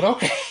Al, but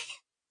okay.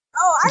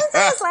 Oh, I didn't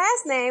say his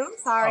last name. I'm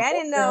sorry, I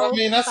didn't know. I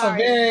mean, that's a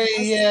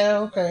very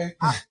okay.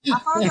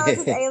 Alfonso is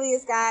his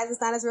alias, guys. It's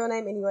not his real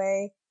name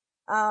anyway.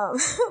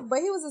 But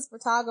he was this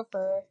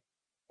photographer,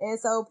 and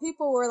so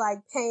people were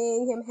like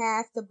paying him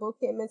half to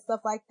book him and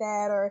stuff like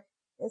that, or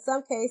in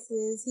some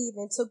cases, he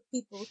even took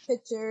people's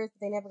pictures.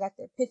 They never got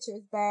their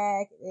pictures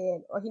back,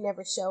 or he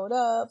never showed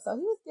up. So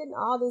he was getting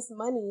all this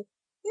money.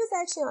 He was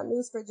actually on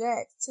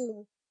News4Jax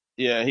too.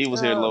 Yeah, he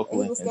was here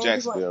locally in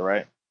Jacksonville,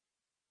 right?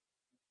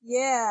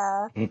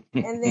 Yeah. And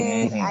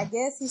then I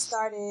guess he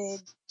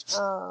started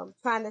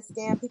trying to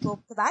scam people,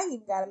 because I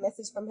even got a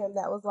message from him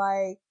that was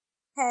like,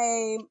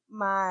 hey,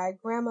 my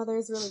grandmother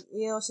is really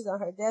ill. She's on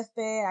her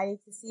deathbed. I need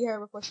to see her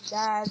before she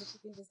dies. If you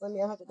can just lend me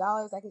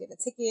 $100, I can get a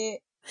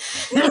ticket.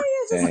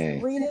 Just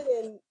read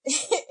it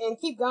and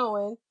keep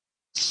going.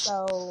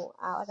 So,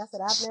 like I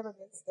said, I've never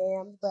been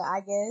scammed, but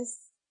I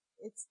guess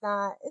it's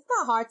not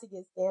hard to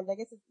get scammed. I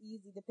guess it's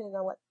easy depending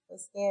on what the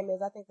scam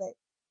is. I think that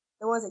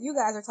the ones that you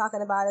guys are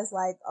talking about is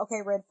like,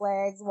 okay, red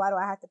flags. Why do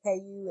I have to pay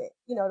you,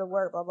 to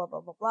work, blah, blah,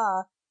 blah, blah,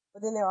 blah.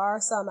 But then there are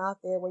some out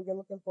there when you're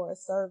looking for a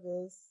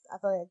service. I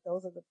feel like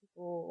those are the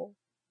people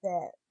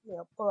that,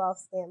 pull off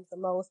scams the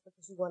most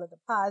because you want a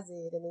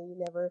deposit and then you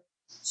never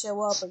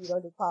show up or you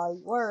don't do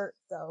quality work.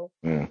 So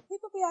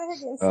people be out here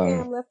getting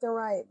scammed left and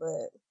right,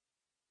 but.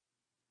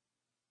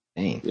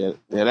 Dang. Yeah,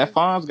 that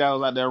Fonz guy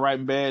was out there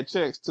writing bad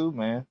checks too,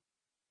 man.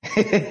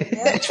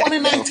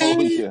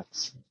 2019?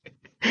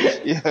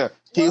 Yeah,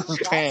 he was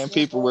paying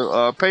people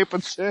with paper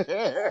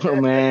checks. Oh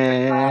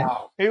man,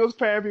 wow. He was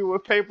paying people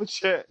with paper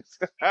checks.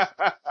 Shout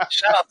out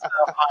to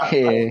Alfonso.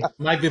 Yeah.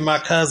 Might be my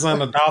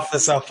cousin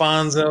Adolphus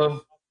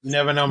Alfonso. You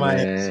never know my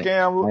name.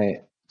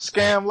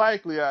 Scam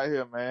likely out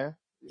here, man.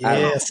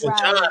 Yeah. So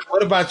John,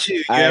 what about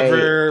you?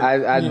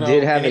 I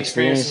did have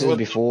experiences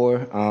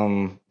before.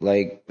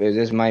 Like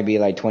this might be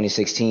like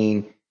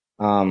 2016.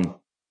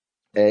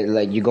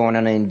 Like you going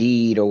on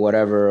Indeed or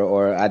whatever,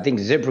 or I think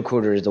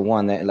ZipRecruiter is the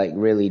one that like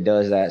really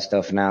does that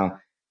stuff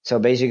now. So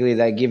basically,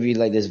 they give you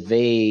like this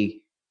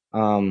vague,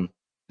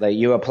 like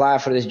you apply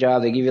for this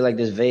job, they give you like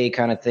this vague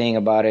kind of thing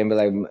about it, and be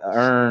like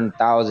earn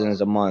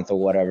thousands a month or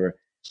whatever,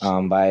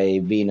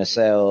 by being a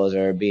sales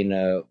or being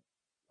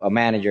a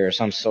manager or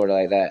some sort of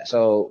like that.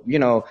 So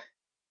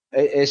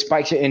it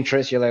spikes your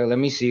interest. You're like, let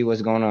me see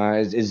what's going on.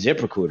 It's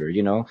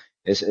ZipRecruiter,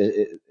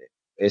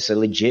 it's a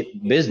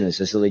legit business.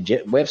 It's a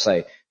legit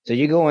website. So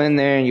you go in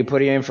there and you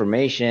put your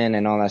information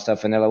and all that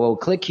stuff, and they're like, well,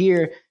 click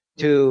here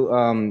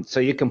to so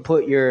you can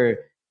put your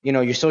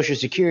your social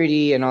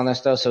security and all that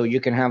stuff, so you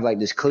can have like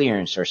this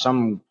clearance or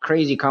some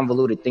crazy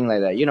convoluted thing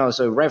like that.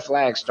 So red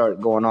flags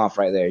start going off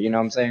right there. You know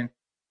what I'm saying?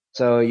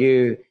 So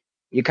you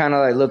kind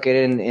of like look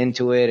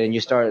into it, and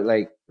you start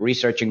like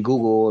researching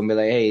Google and be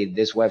like, hey,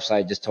 this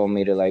website just told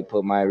me to like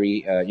put my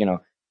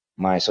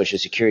my social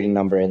security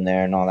number in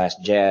there and all that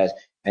jazz.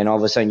 And all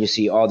of a sudden you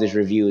see all these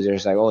reviews.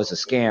 It's like, oh, it's a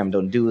scam.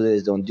 Don't do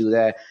this. Don't do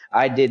that.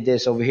 I did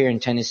this over here in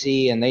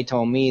Tennessee, and they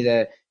told me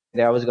that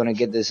I was going to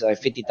get this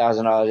like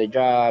 $50,000 a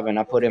job, and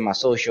I put in my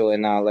social,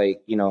 and now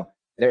like,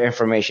 their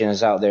information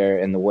is out there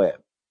in the web.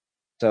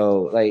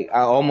 So like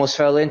I almost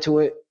fell into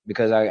it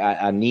because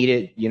I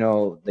needed,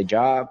 the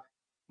job.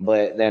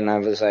 But then I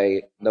was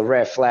like, the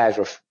red flags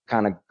were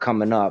kind of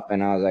coming up,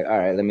 and I was like, all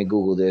right, let me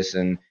Google this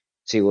and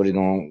see what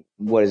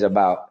it's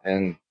about.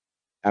 And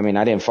I mean,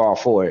 I didn't fall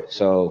for it.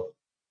 So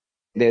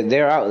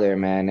they're out there,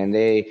 man. And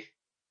they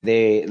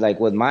like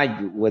with my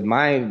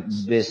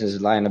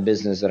line of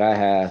business that I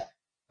have,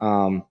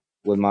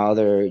 with my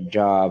other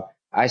job,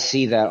 I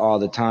see that all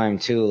the time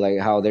too. Like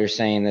how they're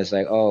saying this,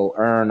 like, oh,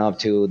 earn up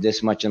to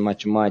this much and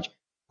much and much.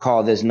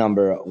 Call this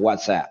number,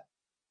 WhatsApp.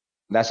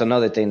 That's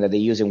another thing that they're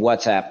using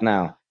WhatsApp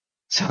now.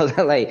 So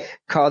they're like,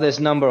 call this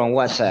number on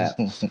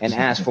WhatsApp and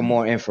ask for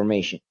more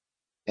information.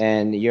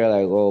 And you're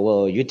like, oh,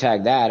 well, you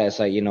tag that as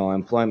like,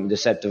 employment,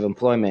 deceptive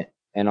employment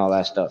and all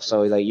that stuff.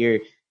 So like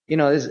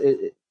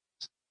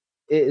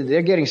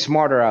they're getting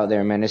smarter out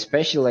there, man,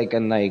 especially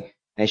like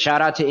and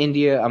shout out to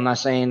India. I'm not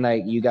saying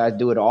like you guys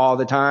do it all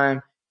the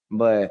time,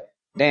 but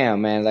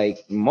damn, man,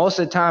 like most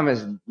of the time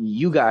is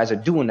you guys are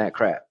doing that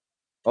crap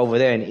over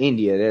there in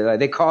India.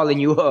 They're calling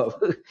you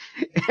up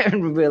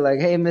and be like,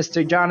 hey,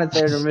 Mr.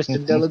 Jonathan or Mr.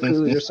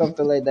 Delacruz or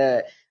something like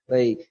that.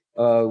 Like,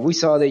 we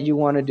saw that you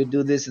wanted to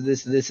do this,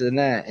 and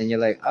that. And you're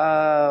like,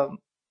 I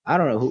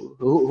don't know.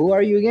 Who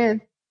are you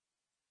again?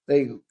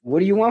 Like, what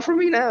do you want from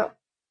me now?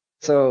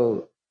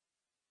 So.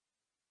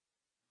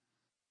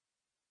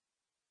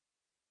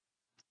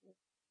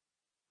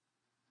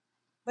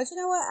 But you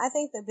know what? I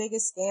think the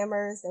biggest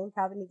scammers, and we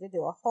probably need to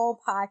do a whole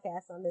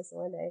podcast on this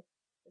one day.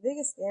 The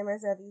biggest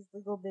scammers are these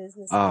legal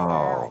businesses that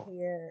are out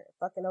here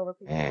fucking over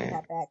people who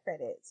have bad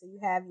credit. So you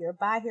have your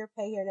buy here,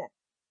 pay here,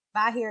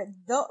 buy here.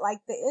 Like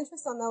the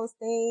interest on those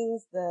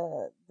things,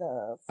 the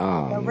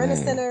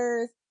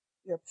Rent-A-Centers,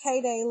 your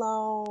payday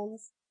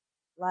loans,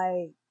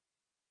 like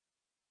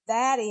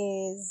that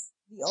is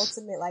the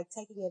ultimate, like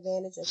taking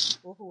advantage of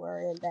people who are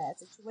in bad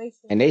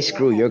situations. And they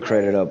screw your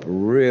credit up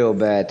real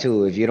bad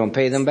too if you don't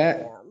pay them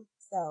back.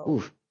 So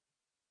oof.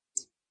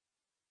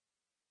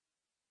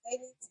 They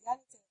need to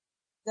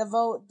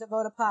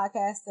devote a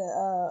podcast to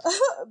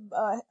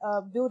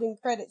building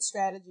credit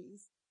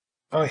strategies.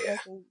 Oh yeah,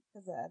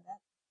 because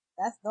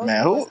that's those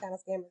kind of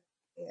scammers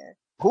there.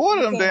 Who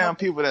are them damn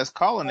people that's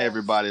calling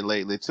everybody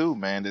lately too,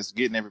 man? That's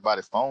getting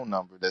everybody's phone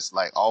number that's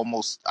like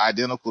almost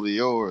identical to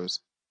yours.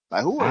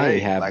 Like who are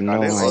they? Like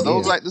are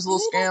those like this little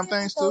scam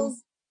things too?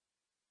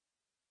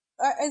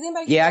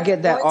 Yeah, I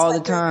get that all the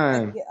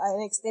time.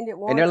 An extended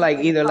warranty, and they're like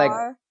either like,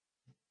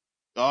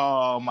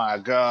 oh my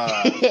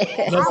god,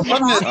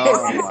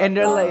 and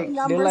they're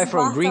like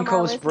from Green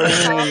Cove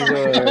Springs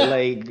or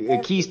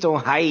like Keystone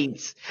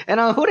Heights, and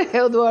who the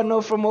hell do I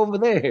know from over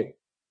there?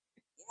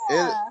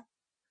 Yeah.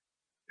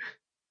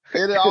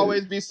 It'll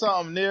always be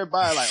something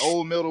nearby, like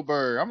Old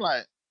Middleburg. I'm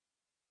like,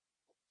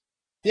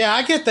 yeah,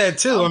 I get that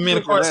too. I mean,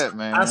 of course,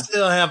 I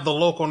still have the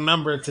local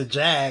number to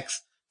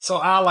Jax, so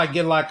I'll like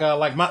get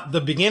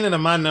the beginning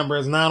of my number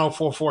is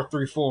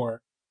 904-434.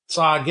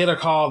 So I'll get a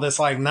call that's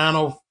like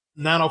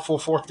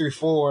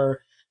 904-434,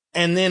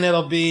 and then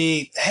it'll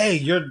be, hey,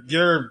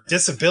 your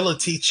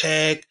disability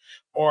check,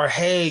 or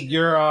hey,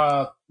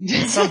 your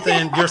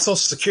your social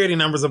security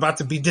number is about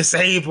to be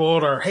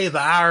disabled, or hey, the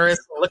IRS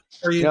will look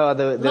for you. No,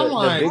 the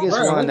biggest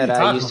one that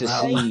I used to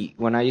see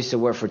when I used to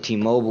work for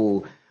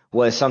T-Mobile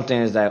was something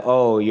is like,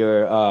 oh,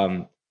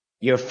 your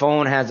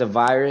phone has a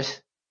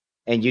virus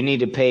and you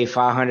need to pay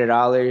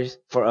 $500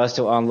 for us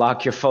to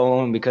unlock your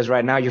phone because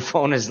right now your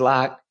phone is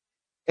locked.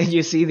 And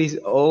you see these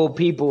old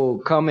people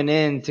coming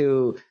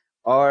into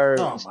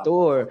our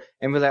store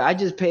and be like, I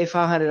just paid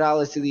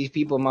 $500 to these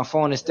people. My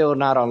phone is still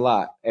not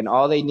unlocked. And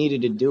all they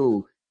needed to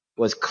do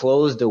was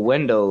close the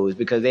windows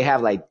because they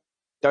have like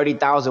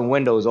 30,000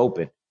 windows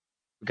open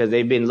because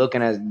they've been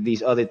looking at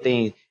these other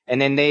things. And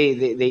then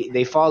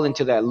they fall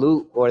into that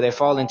loop or they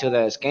fall into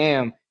that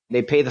scam.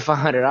 They pay the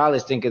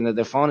 $500 thinking that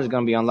their phone is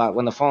going to be unlocked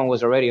when the phone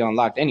was already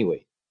unlocked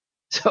anyway.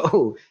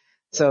 So.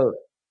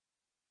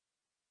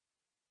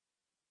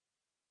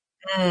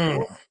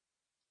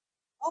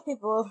 All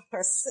people are.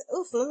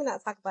 Oof. Let me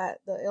not talk about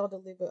the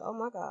elderly, but oh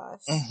my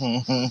gosh.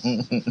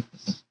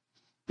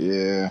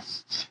 Yeah.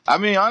 I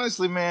mean,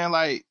 honestly, man,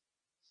 like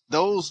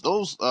those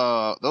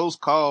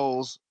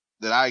calls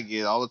that I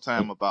get all the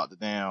time about the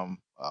damn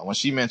when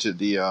she mentioned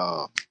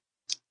the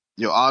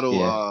your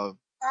auto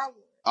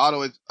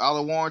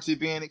warranty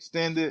being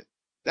extended.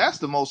 That's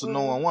the most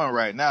annoying one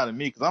right now to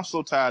me because I'm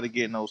so tired of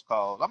getting those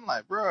calls. I'm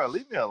like, bro,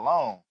 leave me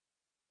alone.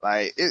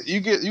 Like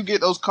you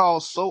get those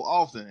calls so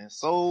often and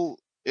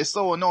it's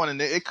so annoying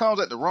and it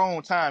comes at the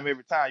wrong time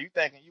every time. You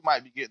thinking you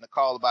might be getting a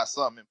call about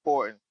something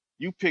important.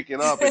 You pick it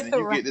up and then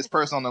you get this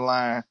person on the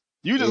line.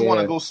 You just want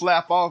to go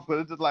slap off, but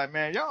it's just like,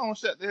 man, y'all don't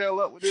shut the hell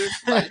up with this.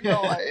 Like,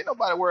 like ain't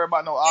nobody worried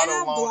about no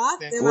auto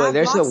loan. Well,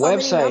 there's a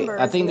website.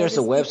 I think there's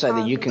a website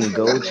that you can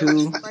go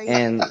to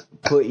and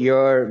put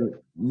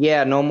your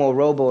No More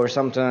Robo or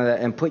something like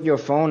that, and put your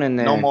phone in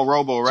there. No More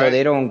Robo, right? So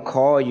they don't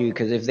call you,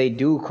 because if they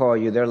do call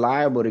you, they're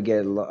liable to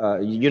get.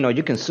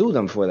 You can sue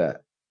them for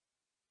that.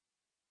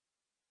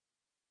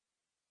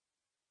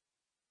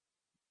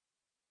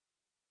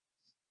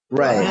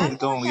 Right.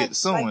 Don't get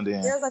suing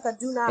then. There's like a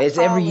do not. It's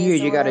every year.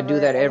 You got to do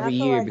that every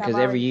year because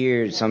every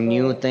year some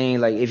new thing.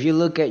 Like if you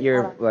look at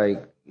your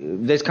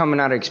this coming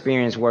out of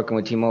experience working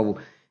with T-Mobile.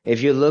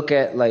 If you look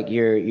at like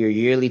your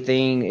yearly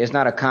thing, it's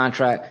not a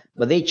contract,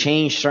 but they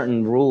change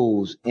certain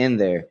rules in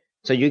there.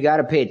 So you got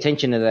to pay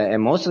attention to that.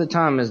 And most of the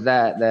time is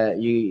that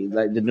you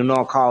like the do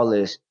not call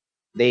list.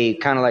 They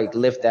kind of like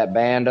lift that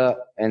band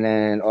up, and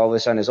then all of a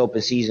sudden it's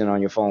open season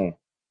on your phone.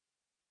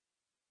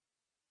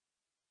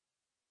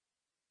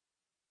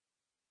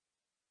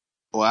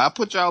 Well, I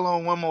put y'all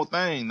on one more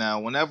thing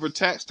now. Whenever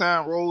tax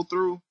time roll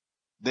through,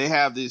 they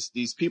have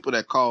these people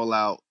that call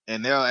out,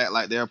 and they'll act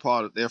like they're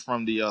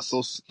from the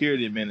Social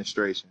Security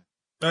Administration.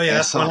 Oh yeah,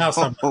 that's one else.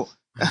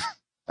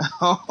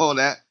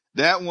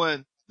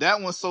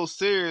 that one's so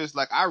serious.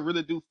 Like I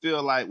really do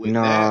feel like with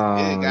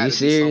that, it got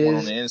to be someone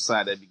on the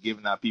inside that be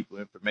giving out people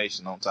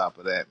information on top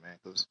of that, man.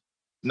 Cause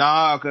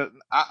I'm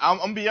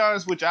gonna be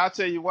honest with you. I'll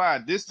tell you why.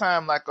 This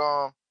time, like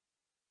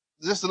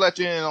just to let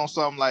you in on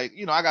something, like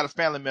I got a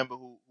family member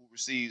who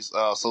receives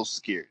Social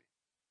Security,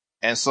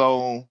 and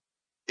so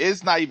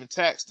it's not even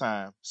tax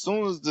time. As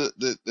soon as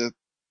the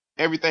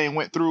everything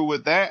went through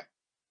with that,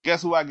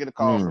 guess who I get a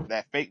call from?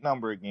 That fake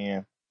number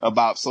again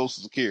about Social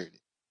Security.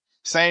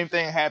 Same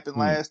thing happened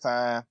last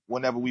time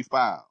whenever we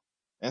filed,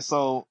 and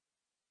so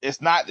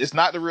it's not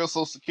the real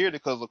Social Security,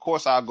 because of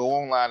course I'll go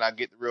online, I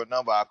get the real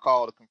number, I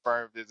call to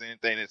confirm if there's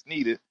anything that's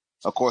needed.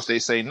 Of course they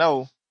say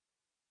no.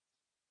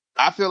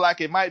 I feel like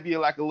it might be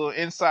like a little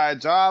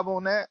inside job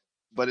on that.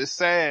 But it's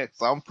sad,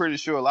 so I'm pretty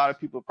sure a lot of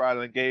people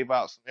probably gave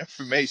out some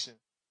information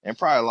and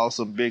probably lost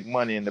some big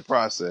money in the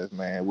process,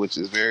 man, which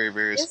is very,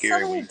 very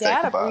scary when you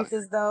think about it.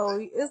 It's so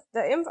many data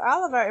breaches, though.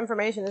 All of our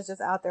information is just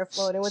out there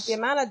floating. With the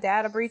amount of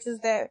data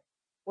breaches that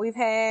we've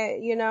had,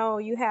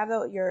 you have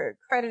your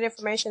credit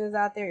information is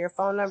out there, your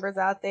phone number is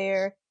out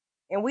there.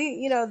 And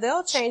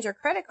they'll change your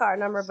credit card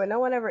number, but but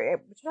you're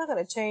not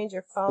going to change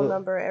your phone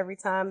number every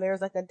time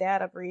there's like a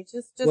data breach.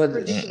 It's just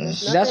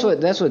ridiculous.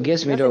 That's what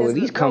gets me though with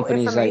these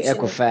companies like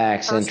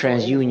Equifax and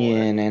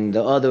TransUnion and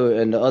the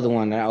other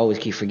one that I always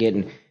keep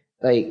forgetting.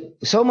 Like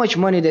so much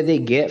money that they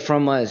get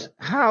from us.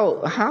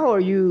 How are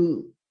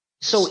you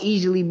so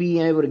easily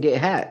being able to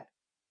get hacked?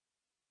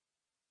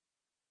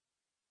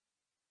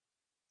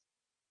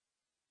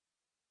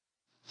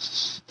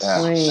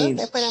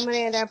 They're putting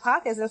money in their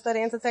pockets instead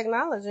of into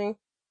technology.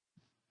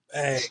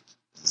 Hey,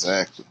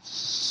 exactly.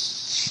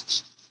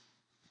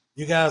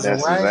 You guys are right.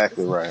 That's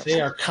exactly right.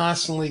 They are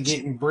constantly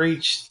getting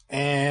breached.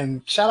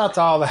 And shout out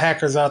to all the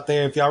hackers out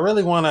there. If y'all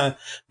really want to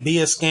be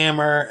a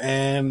scammer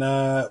and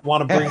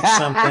want to breach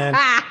something,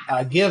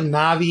 give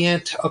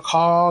Navient a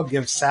call.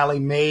 Give Sally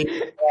Mae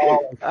a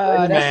call.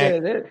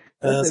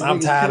 Because I'm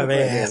tired of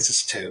their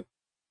asses too.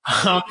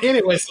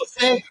 Anyway, so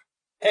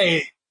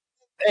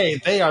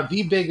Hey, they are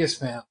the biggest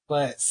fan.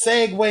 But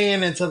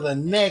segueing into the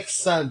next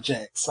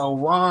subject. So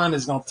Ron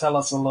is going to tell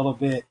us a little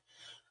bit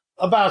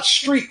about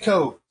street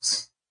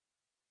codes.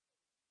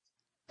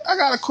 I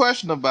got a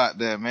question about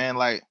that, man.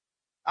 Like,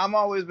 I'm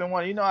always been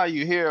wondering, how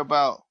you hear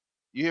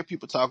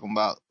people talking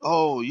about,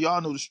 oh, y'all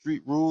know the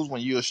street rules.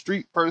 When you're a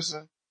street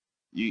person,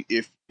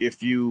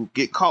 if you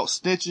get caught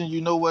snitching,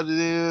 you know what it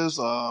is.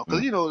 Cause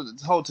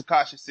the whole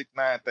Tekashi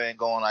 6ix9ine thing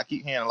going on. I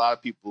keep hearing a lot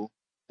of people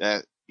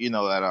that,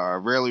 that are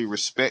rarely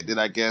respected,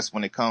 I guess,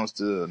 when it comes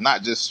to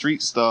not just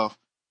street stuff,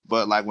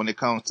 but like when it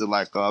comes to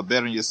like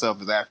bettering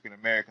yourself as African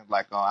Americans,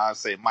 like I'd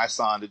say my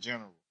son, the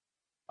general.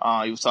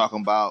 He was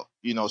talking about,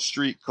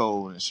 street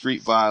code and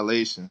street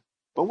violation.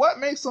 But what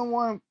makes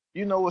someone,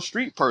 a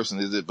street person?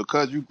 Is it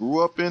because you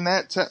grew up in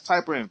that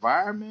type of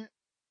environment?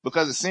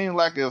 Because it seems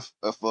like if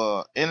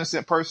a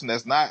innocent person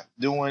that's not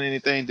doing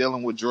anything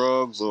dealing with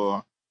drugs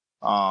or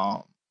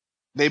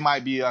they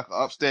might be like an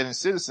upstanding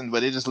citizen,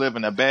 but they just live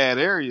in a bad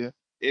area,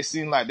 it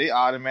seems like they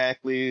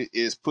automatically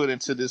is put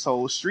into this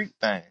whole street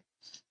thing.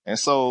 And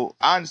so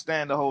I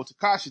understand the whole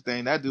Tekashi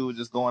thing. That dude was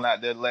just going out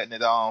there letting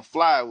it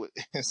fly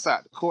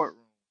inside the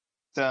courtroom,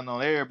 telling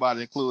on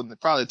everybody, including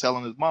probably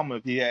telling his mama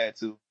if he had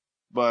to.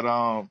 But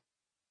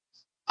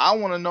I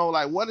want to know,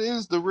 like, what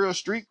is the real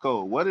street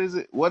code? What is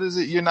it? What is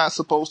it you're not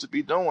supposed to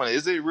be doing?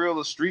 Is it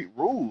real street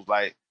rules?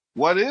 Like,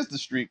 what is the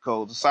street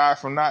code aside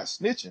from not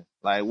snitching?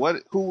 Like,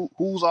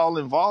 who's all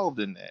involved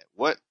in that?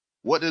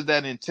 What does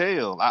that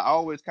entail? I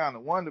always kind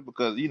of wonder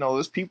because,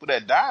 there's people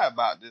that die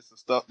about this and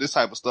stuff, this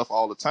type of stuff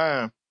all the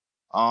time.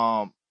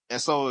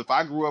 And so if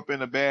I grew up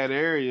in a bad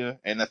area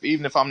and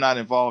even if I'm not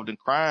involved in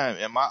crime,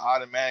 am I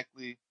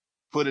automatically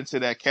put into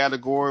that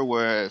category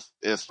where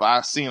if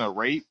I seen a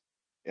rape,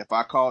 if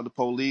I called the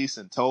police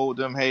and told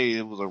them, hey,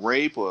 it was a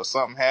rape or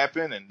something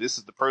happened and this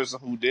is the person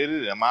who did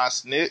it, am I a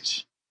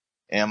snitch?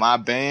 Am I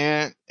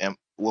banned? And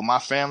will my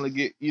family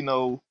get,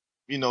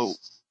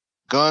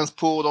 guns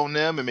pulled on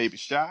them and maybe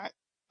shot?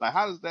 Like,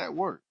 how does that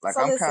work? Like,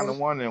 I'm kind of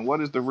wondering,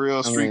 what is the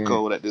real street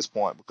code at this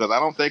point? Because I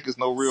don't think it's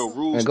no real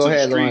rules to the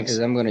streets. Lauren, 'cause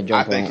I'm gonna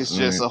jump I think it's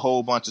just a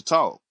whole bunch of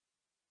talk.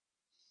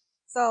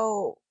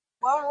 So,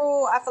 one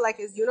rule I feel like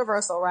is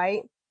universal,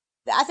 right?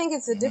 I think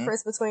it's a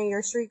difference between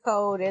your street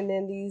code and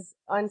then these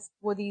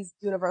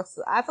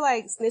universal. I feel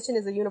like snitching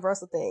is a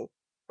universal thing,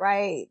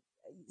 right?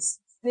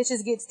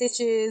 Snitches get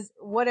stitches,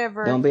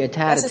 whatever. Don't be a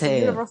tattletale. That's just a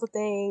universal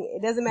thing.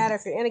 It doesn't matter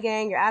if you're in a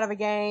gang, you're out of a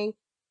gang,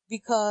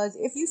 because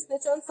if you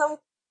snitch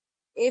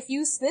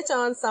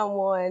on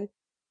someone,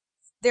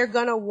 they're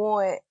gonna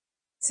want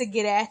to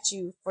get at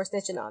you for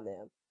snitching on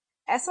them.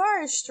 As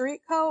far as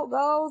street code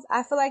goes,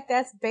 I feel like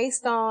that's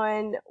based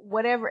on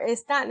whatever.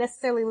 It's not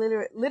necessarily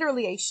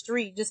literally a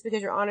street just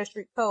because you're on a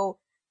street code.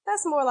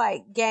 That's more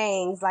like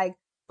gangs, like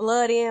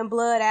blood in,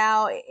 blood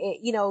out.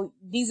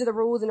 These are the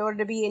rules in order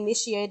to be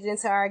initiated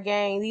into our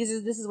gang. This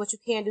is what you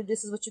can do.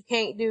 This is what you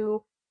can't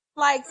do.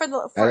 Like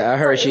I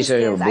heard she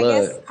said blood. I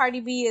guess Cardi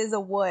B is a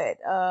what?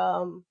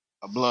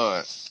 A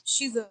blood.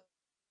 She's a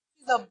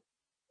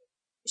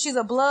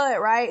blood,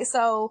 right?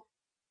 So.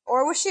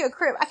 Or was she a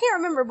Crip? I can't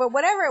remember, but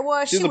whatever it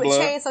was, she would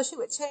change. So she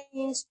would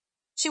change.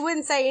 She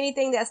wouldn't say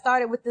anything that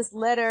started with this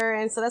letter,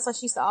 and so that's why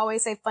she used to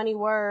always say funny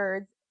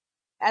words,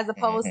 as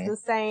opposed to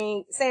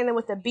saying them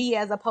with a B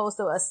as opposed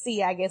to a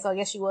C, I guess. So I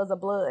guess she was a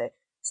blood.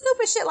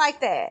 Stupid shit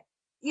like that.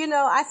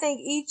 I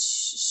think each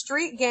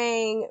street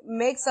gang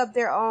makes up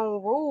their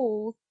own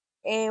rules,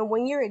 and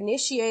when you're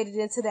initiated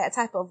into that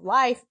type of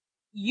life,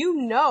 you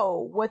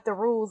know what the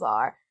rules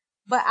are.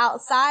 But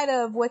outside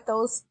of what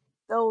those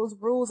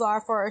rules are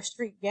for a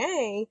street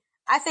gang,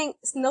 I think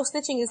no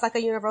snitching is like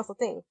a universal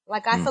thing.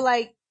 Like, I feel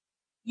like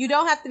you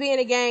don't have to be in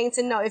a gang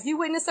to know. If you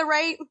witness a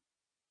rape,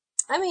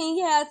 I mean,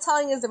 yeah,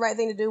 telling is the right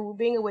thing to do.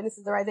 Being a witness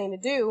is the right thing to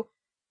do.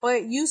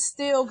 But you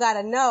still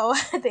gotta know,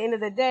 at the end of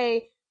the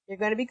day, you're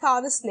gonna be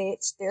called a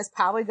snitch. There's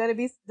probably gonna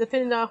be,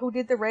 depending on who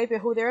did the rape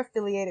and who they're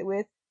affiliated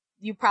with,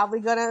 you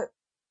probably gonna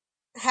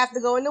have to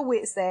go into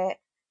WITSEC.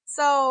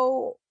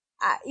 So,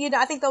 I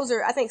think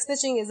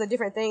snitching is a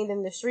different thing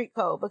than the street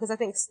code, because I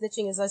think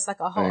snitching is just like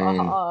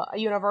a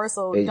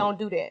universal, don't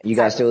do that. You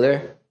guys still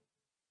there?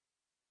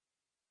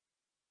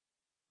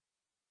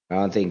 I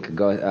don't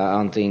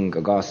think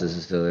Augustus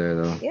is still there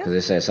though, because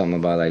it said something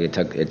about like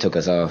it took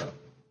us off.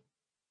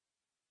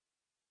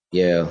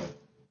 Yeah.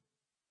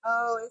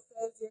 Oh, it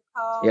says your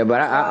call. Yeah, but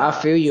I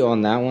feel you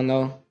on that one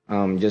though.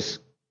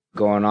 Just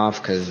going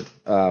off because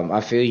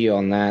I feel you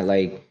on that.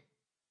 Like,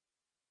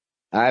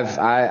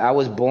 I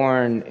was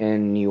born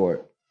in New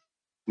York,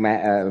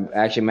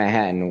 actually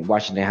Manhattan,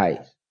 Washington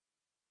Heights,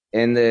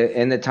 in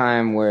the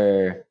time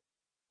where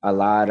a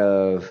lot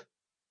of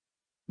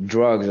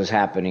drugs was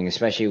happening,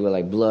 especially with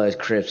like Bloods,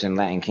 Crips, and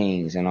Latin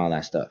Kings and all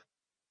that stuff.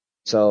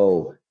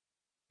 So,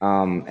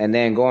 and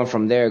then going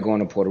from there, going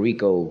to Puerto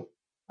Rico,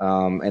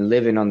 and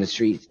living on the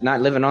streets,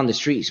 not living on the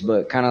streets,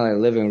 but kind of like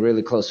living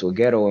really close to a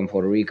ghetto in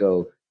Puerto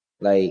Rico.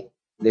 Like,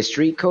 the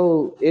street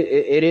code,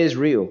 it is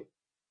real.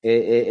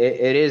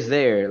 It is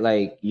there.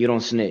 Like, you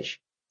don't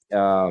snitch.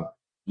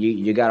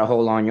 You got to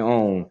hold on your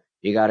own.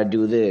 You got to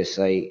do this.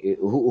 Like,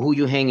 who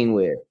you hanging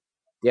with?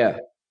 Yeah.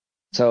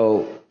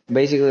 So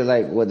basically,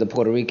 like, with the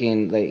Puerto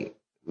Rican, like,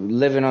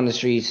 living on the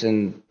streets,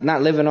 and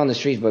not living on the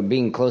streets, but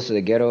being close to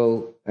the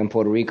ghetto in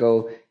Puerto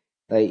Rico,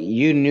 like,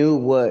 you knew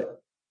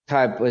what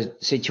type of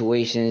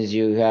situations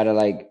you had to,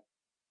 like,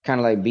 kind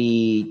of like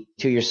be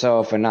to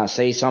yourself and not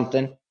say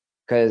something.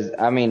 Cause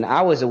I mean, I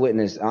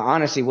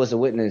honestly was a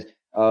witness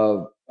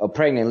of a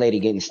pregnant lady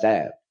getting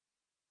stabbed.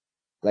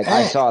 Like,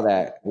 I saw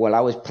that while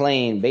I was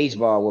playing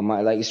baseball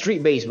with like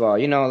street baseball,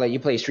 like you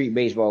play street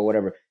baseball or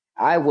whatever.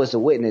 I was a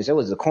witness. It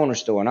was a corner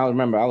store. And I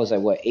remember I was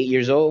like, 8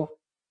 years old?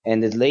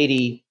 And this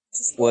lady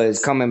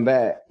was coming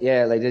back.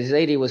 Yeah, like this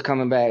lady was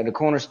coming back to the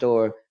corner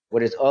store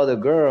with this other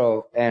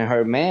girl, and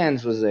her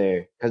mans was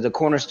there. Cause the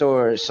corner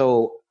store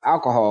sold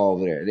alcohol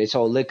over there. They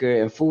sold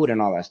liquor and food and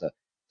all that stuff.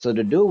 So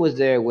the dude was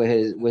there with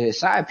his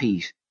side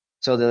piece.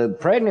 So the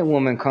pregnant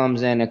woman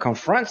comes in and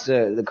confronts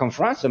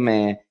the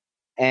man,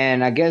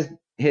 and I guess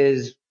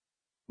his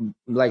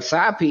like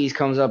side piece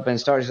comes up and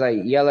starts like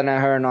yelling at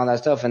her and all that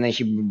stuff, and then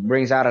she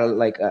brings out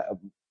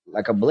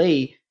a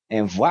blade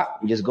and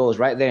whop, just goes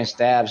right there and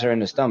stabs her in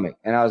the stomach.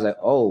 And I was like,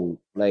 oh,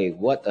 like,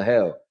 what the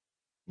hell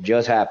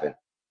just happened?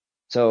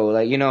 So,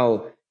 like,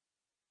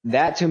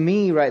 that to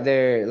me right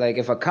there, like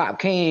if a cop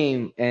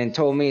came and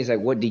told me, it's like,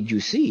 what did you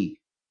see?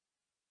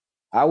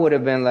 I would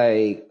have been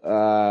like,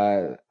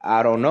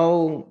 I don't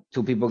know.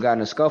 Two people got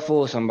in a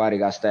scuffle, somebody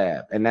got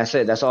stabbed. And that's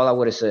it. That's all I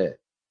would have said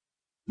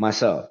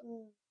myself.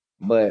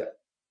 But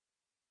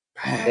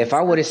if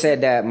I would have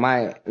said that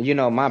my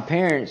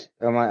parents,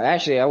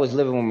 actually I was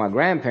living with my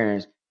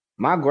grandparents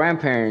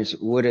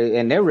would have,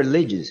 and they're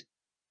religious.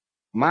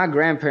 My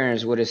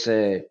grandparents would have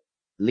said,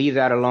 leave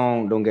that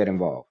alone. Don't get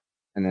involved.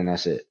 And then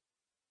that's it.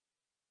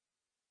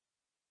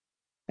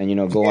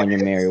 And, go on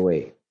your merry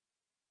way.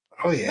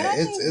 Oh yeah. But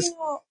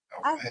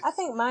I think, I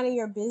think minding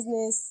your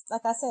business,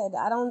 like I said,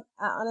 I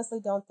honestly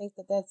don't think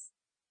that that's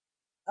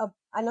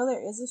I know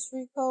there is a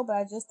street code, but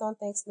I just don't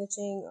think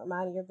snitching or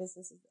minding your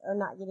business or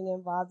not getting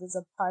involved is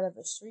a part of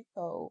a street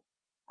code.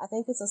 I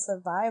think it's a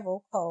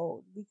survival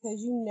code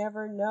because you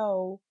never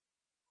know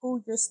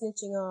who you're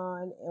snitching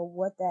on and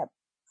what that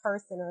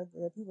person or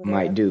the people that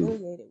might are do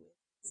affiliated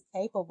with is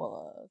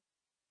capable of.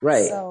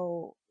 Right.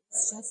 So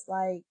it's just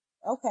like,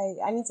 okay,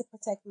 I need to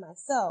protect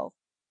myself.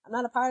 I'm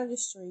not a part of the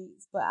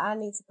streets, but I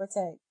need to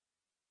protect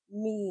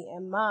me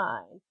and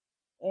mine.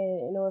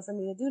 And in order for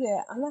me to do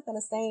that, I'm not going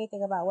to say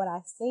anything about what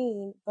I've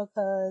seen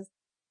because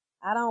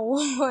I don't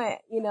want,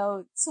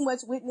 too much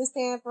witness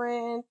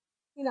tampering.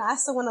 I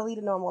still want to lead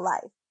a normal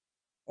life.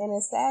 And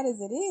as sad as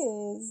it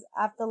is,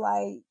 I feel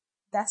like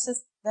that's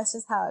just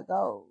how it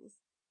goes.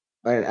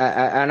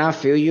 And I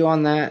feel you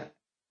on that.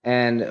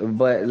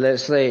 But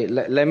let's say,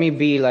 let me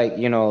be like,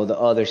 the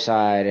other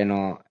side and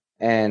all.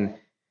 And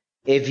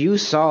if you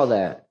saw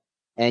that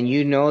and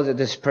you know that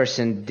this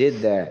person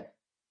did that,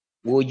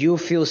 would you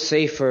feel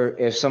safer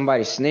if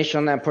somebody snitched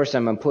on that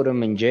person and put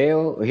him in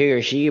jail, or he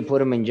or she put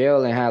him in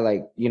jail and had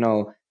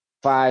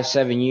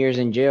 5-7 years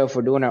in jail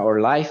for doing that, or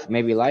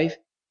maybe life?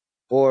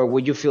 Or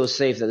would you feel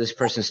safe that this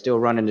person's still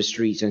running the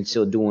streets and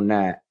still doing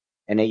that,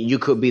 and that you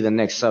could be the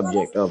next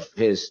subject of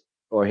his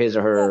or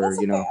her, that's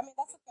a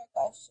fair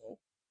question.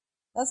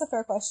 That's a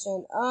fair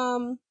question.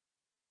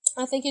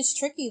 I think it's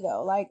tricky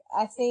though. Like,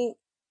 I think,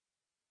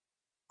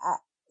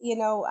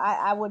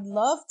 I would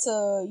love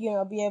to,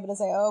 be able to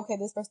say, oh, okay,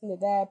 this person did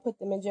that, put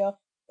them in jail.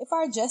 If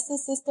our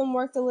justice system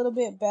worked a little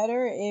bit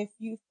better, if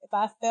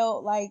I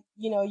felt like,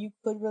 you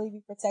could really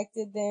be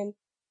protected, then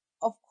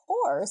of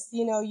course,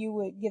 you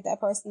would give that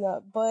person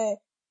up.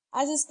 But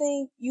I just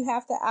think you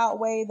have to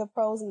outweigh the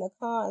pros and the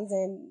cons.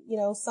 And,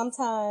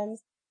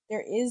 sometimes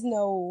there is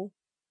no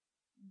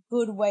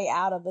good way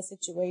out of the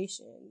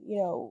situation.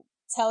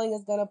 Telling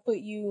is going to put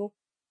you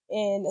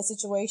in a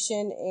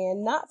situation,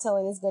 and not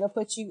telling is going to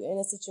put you in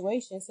a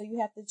situation. So you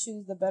have to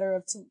choose the better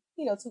of two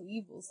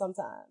evils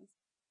sometimes.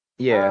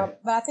 Yeah.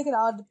 But I think it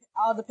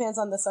all depends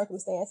on the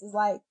circumstances.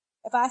 Like,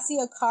 if I see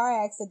a car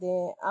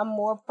accident, I'm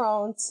more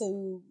prone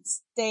to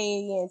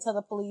stay and tell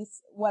the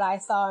police what I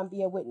saw and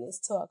be a witness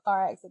to a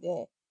car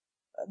accident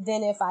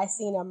than if I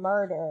seen a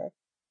murder.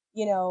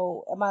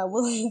 Am I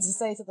willing to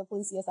say to the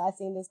police, yes, I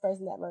seen this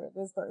person that murdered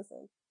this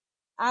person?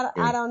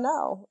 I don't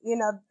know.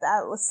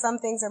 Some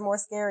things are more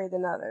scary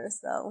than others.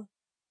 So.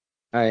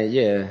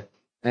 Yeah.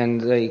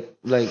 And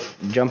like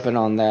jumping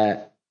on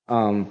that,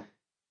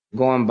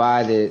 going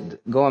by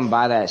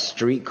that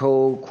street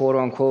code, quote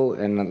unquote,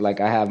 and like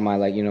I have my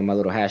my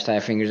little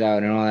hashtag fingers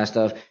out and all that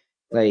stuff.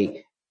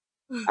 Like,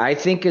 I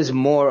think it's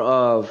more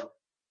of,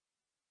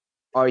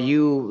 are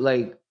you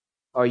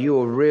a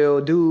real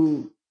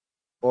dude,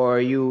 or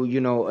are you,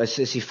 a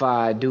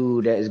sissified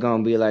dude that is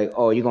going to be like,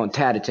 oh, you're going to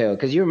tattletale?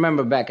 Because you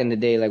remember back in the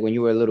day, like when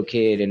you were a little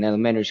kid in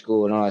elementary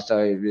school and all that stuff,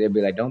 they'd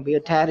be like, don't be a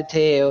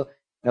tattletale.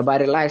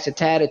 Nobody likes a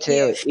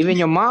tattletale. Yeah. Even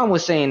your mom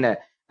was saying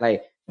that.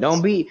 Like,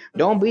 don't be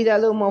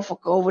that little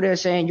motherfucker over there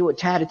saying you a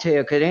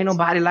tattletale, because ain't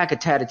nobody like a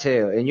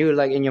tattletale. And you're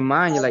like, in your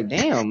mind, you're like,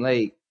 damn,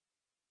 like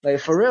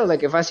for real,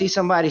 like if I see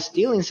somebody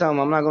stealing something,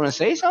 I'm not going to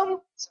say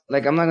something.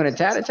 Like, I'm not going to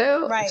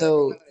tattletale. Right.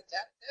 So.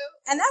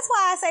 And that's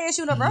why I say it's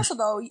universal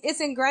though.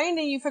 It's ingrained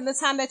in you from the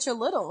time that you're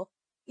little.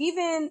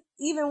 Even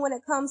when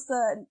it comes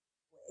to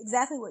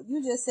exactly what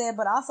you just said,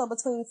 but also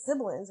between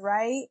siblings,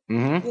 right?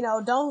 Mm-hmm.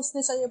 Don't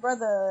snitch on your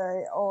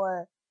brother,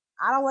 or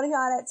I don't want to hear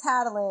all that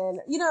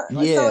tattling. Yeah.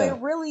 So it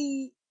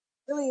really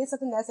is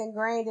something that's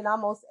ingrained in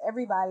almost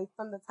everybody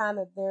from the time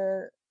that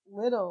they're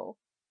little.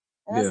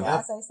 And that's why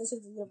I say snitching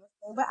is a universal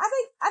thing. But I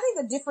think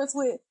the difference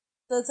with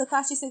the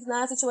Tekashi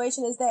 6ix9ine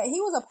situation is that he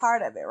was a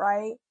part of it,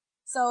 right?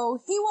 So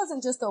he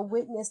wasn't just a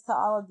witness to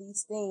all of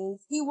these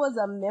things. He was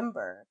a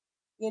member,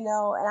 and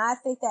I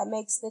think that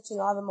makes snitching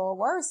all the more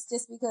worse,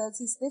 just because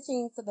he's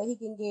snitching so that he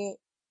can get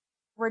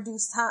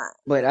reduced time.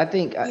 But I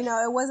think,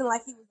 it wasn't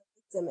like he was a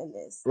victim in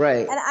this.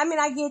 Right. And I mean,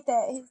 I get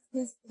that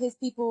his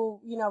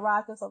people,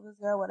 robbed him, so this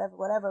girl,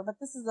 whatever, but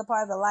this is a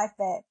part of the life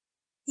that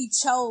he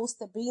chose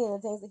to be in, the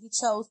things that he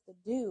chose to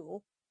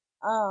do.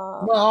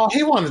 Well, all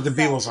he wanted to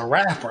be was a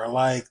rapper.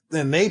 Like,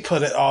 then they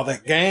put all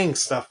that gang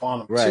stuff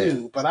on him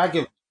too. But I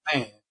get.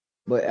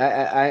 But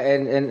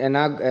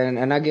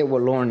I get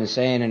what Lauren is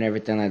saying and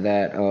everything like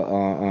that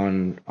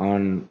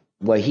on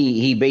what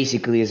he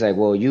basically is like.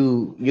 Well,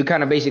 you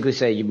kind of basically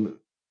say you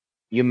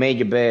made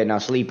your bed, now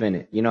sleep in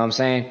it. You know what I'm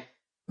saying?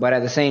 But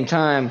at the same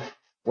time,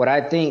 what I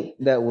think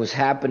that was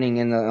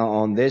happening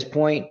on this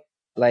point,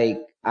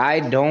 like I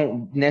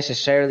don't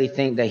necessarily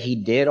think that he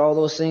did all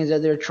those things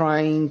that they're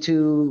trying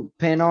to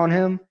pin on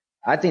him.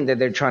 I think that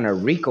they're trying to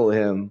RICO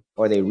him,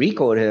 or they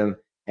RICO'd him,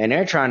 and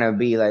they're trying to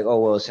be like, oh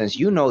well, since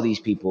you know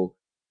these people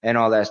and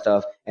all that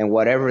stuff, and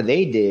whatever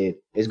they did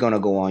is gonna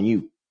go on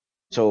you.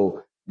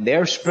 So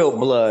their spilt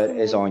blood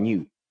is on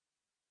you.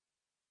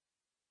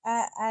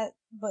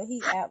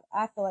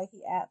 I feel like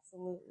he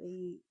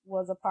absolutely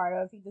was a part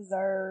of. He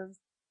deserves.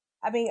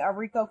 I mean, a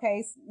RICO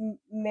case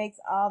makes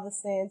all the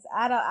sense.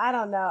 I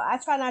don't know. I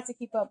try not to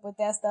keep up with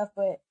that stuff,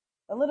 but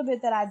a little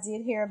bit that I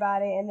did hear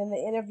about it, and then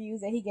the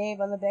interviews that he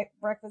gave on the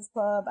Breakfast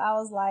Club, I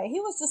was like, he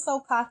was just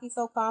so cocky,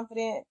 so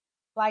confident,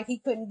 like he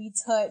couldn't be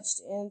touched,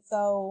 and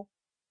so,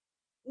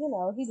 you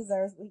know, he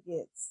deserves what he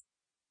gets.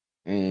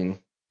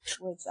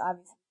 Which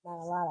obviously not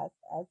a lot.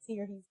 I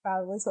hear he's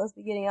probably supposed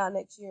to be getting out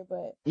next year,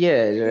 but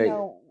yeah, you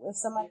know, if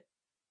somebody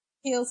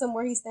kills him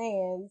where he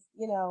stands,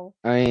 you know.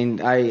 I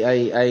mean,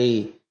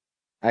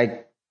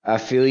 I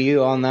feel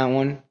you on that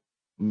one,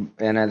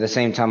 and at the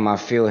same time, I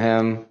feel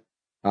him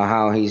on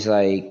how he's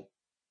like,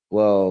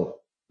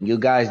 well, you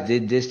guys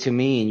did this to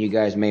me, and you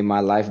guys made my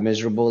life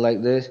miserable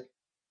like this.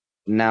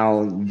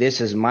 Now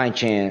this is my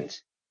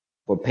chance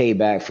for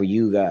payback for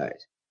you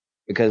guys,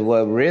 because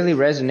what really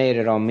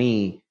resonated on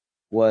me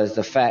was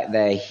the fact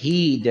that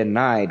he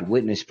denied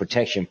witness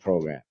protection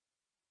program.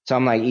 So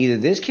I'm like, either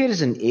this kid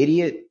is an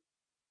idiot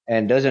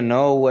and doesn't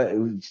know what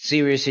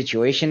serious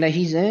situation that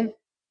he's in,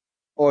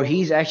 or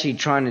he's actually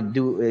trying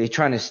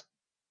to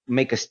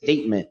make a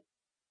statement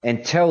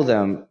and tell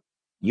them,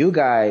 you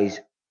guys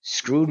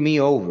screwed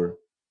me over,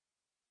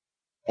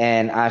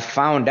 and I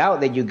found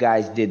out that you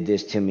guys did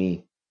this to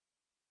me.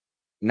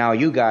 Now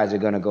you guys are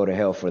going to go to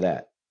hell for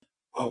that.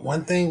 Well,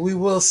 one thing we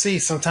will see,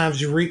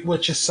 sometimes you reap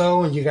what you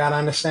sow, and you got to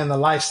understand the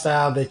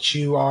lifestyle that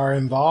you are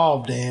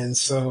involved in.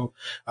 So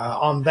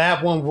on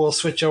that one, we'll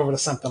switch over to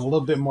something a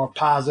little bit more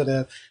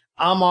positive.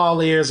 I'm all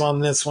ears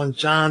on this one.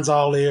 John's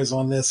all ears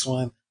on this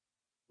one.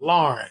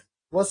 Lauren,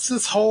 what's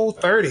this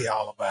Whole30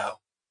 all about?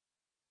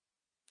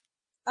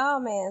 Oh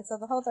man, so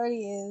the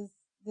Whole30 is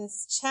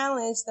this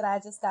challenge that I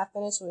just got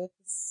finished with.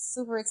 It's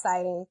super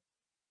exciting.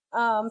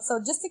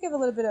 So just to give a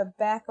little bit of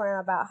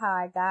background about how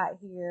I got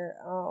here,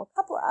 a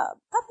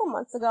couple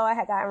months ago, I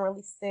had gotten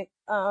really sick.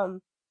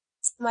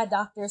 My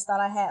doctors thought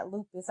I had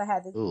lupus. I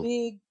had this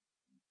big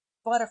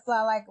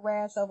butterfly-like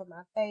rash over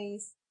my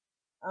face.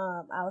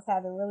 I was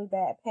having really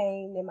bad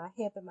pain in my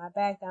hip and my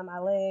back, down my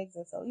legs.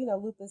 And so, you know,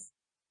 lupus,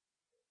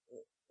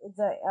 it's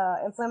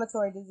a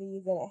inflammatory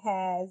disease, and it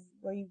has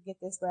where you get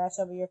this rash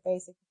over your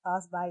face. It can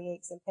cause body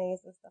aches and pains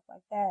and stuff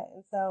like that.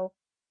 And so,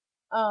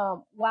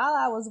 while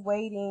I was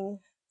waiting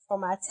for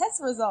my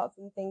test results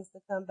and things to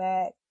come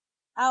back,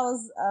 I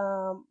was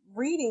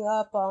reading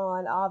up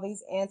on all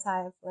these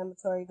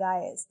anti-inflammatory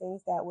diets,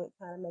 things that would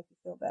kind of make you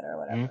feel better or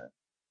whatever.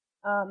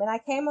 And I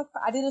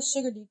did a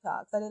sugar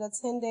detox. I did a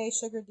 10-day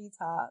sugar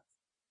detox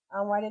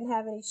where I didn't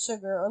have any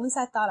sugar, or at least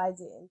I thought I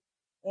did.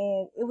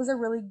 And it was a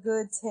really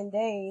good 10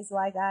 days.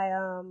 Like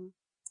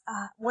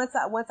once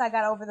I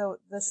got over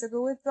the sugar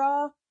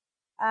withdrawal,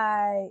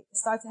 I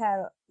started to have,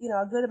 you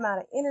know, a good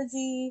amount of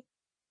energy,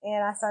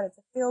 and I started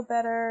to feel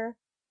better.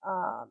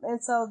 And I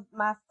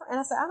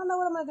said, I don't know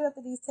what I'm going to do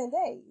after these 10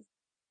 days.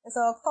 And so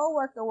a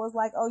coworker was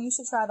like, oh, you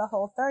should try the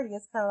Whole30.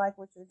 It's kind of like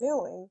what you're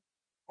doing.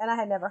 And I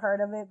had never heard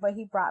of it, but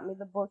he brought me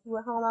the book. He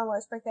went home on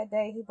lunch break that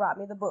day. He brought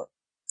me the book.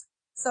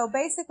 So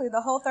basically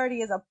the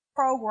Whole30 is a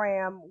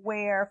program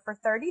where for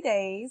 30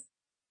 days,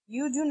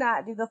 you do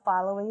not do the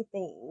following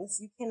things.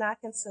 You cannot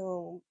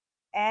consume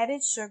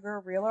added sugar,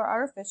 real or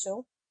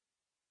artificial.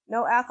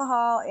 No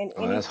alcohol in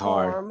any form,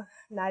 hard.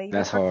 Not even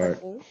that's for hard.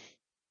 cooking.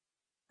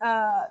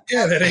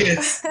 Yeah, that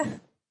is.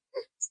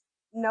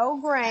 No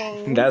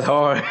grains. That's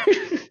hard.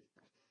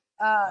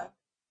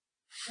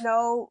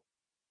 No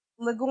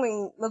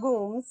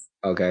legumes.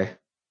 Okay.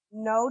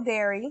 No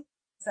dairy,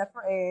 except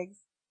for eggs.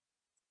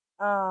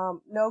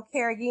 No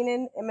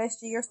carrageenan,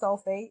 MSG, or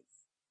sulfates.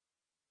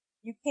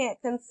 You can't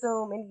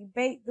consume any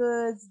baked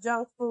goods,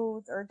 junk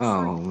foods, or treats.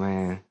 Oh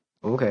man.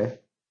 Okay.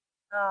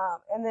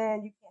 And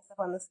then you can't step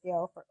on the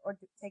scale or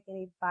take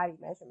any body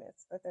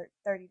measurements for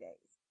 30 days.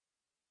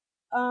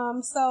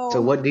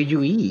 So what did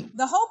you eat?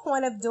 The whole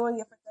point of doing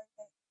it for 30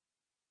 days.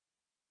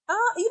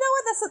 You know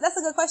what? That's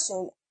a good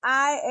question.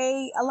 I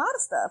ate a lot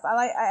of stuff.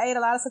 I ate a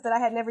lot of stuff that I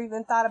had never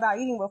even thought about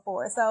eating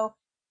before. So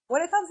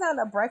when it comes down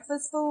to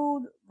breakfast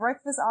food,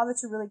 all that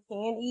you really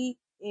can eat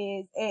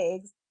is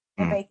eggs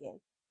and bacon.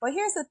 But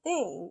here's the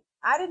thing.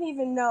 I didn't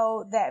even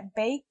know that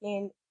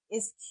bacon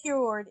is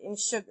cured in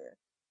sugar.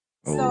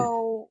 Ooh.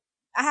 So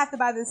I have to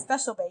buy this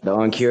special bacon. The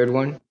uncured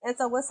one? And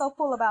so what's so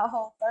cool about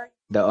Whole30?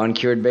 The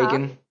uncured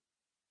bacon?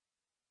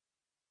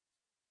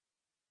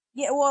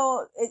 Yeah,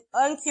 well, it's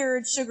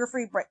uncured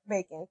sugar-free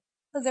bacon.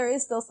 Because there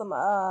is still some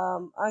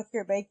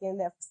uncured bacon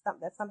that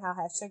somehow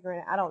has sugar in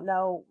it. I don't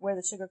know where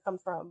the sugar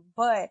comes from.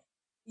 But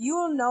you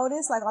will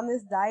notice, like, on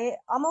this diet,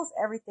 almost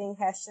everything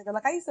has sugar.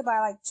 Like, I used to buy,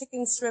 like,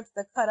 chicken strips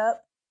to cut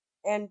up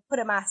and put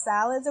in my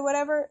salads or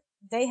whatever.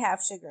 they have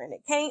sugar in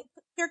it.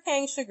 Pure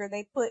cane sugar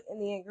they put in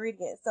the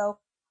ingredients. So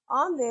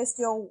on this,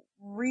 you'll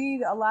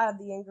read a lot of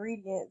the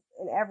ingredients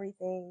and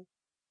everything.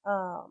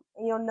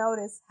 And you'll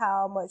notice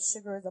how much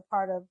sugar is a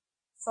part of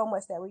so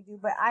much that we do.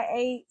 But I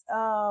ate,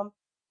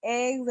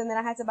 eggs, and then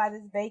I had to buy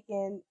this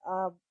bacon,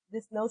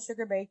 this no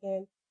sugar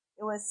bacon.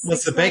 It was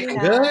Was the bacon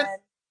good?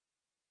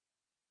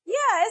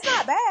 Yeah, it's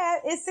not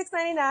bad. It's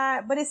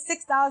 $6.99, but it's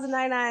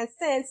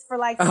 $6.99 for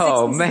like 6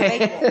 Oh pieces of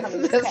bacon that come in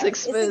man, this that's pack.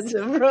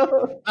 expensive,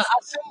 bro. I've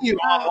seen you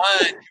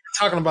online. You were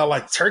talking about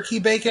like turkey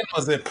bacon.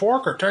 Was it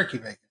pork or turkey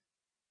bacon?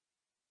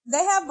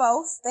 They have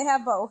both. They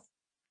have both.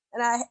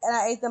 And I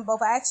ate them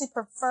both. I actually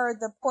preferred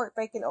the pork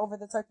bacon over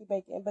the turkey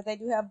bacon, but they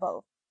do have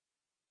both.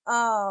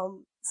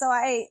 So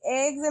I ate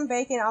eggs and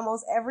bacon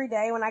almost every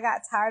day. When I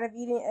got tired of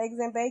eating eggs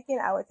and bacon,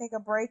 I would take a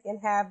break and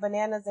have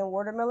bananas and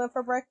watermelon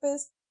for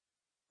breakfast.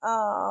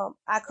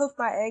 I cooked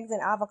my eggs in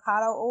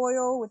avocado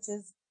oil, which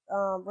is,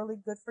 really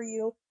good for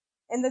you.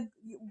 And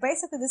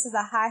basically this is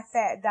a high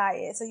fat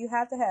diet. So you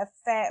have to have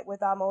fat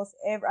with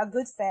a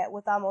good fat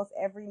with almost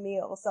every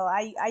meal. So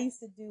I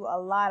used to do a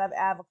lot of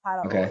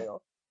avocado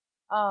oil.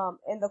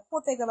 And the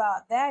cool thing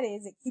about that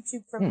is it keeps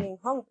you from being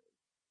hungry.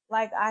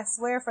 Like, I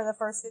swear for the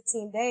first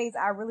 15 days,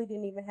 I really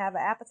didn't even have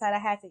an appetite. I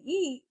had to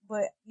eat,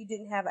 but you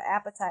didn't have an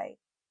appetite.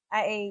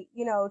 I ate,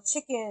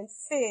 chicken,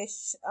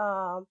 fish.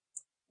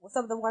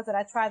 Some of the ones that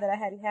I tried that I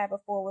hadn't had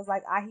before was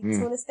like ahi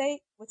tuna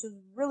steak, which was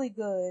really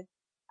good.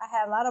 I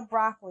had a lot of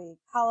broccoli,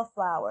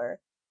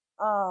 cauliflower.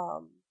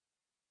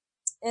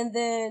 And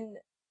then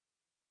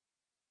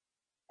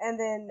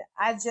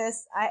I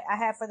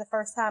had for the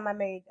first time, I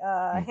made,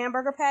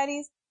 hamburger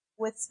patties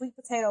with sweet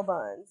potato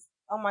buns.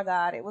 Oh my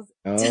God, it was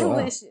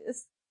delicious. Wow.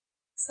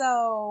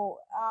 So,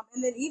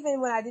 and then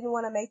even when I didn't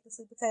want to make the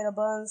sweet potato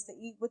buns to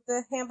eat with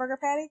the hamburger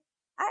patty,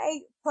 I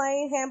ate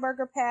plain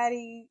hamburger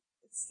patty,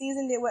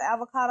 seasoned it with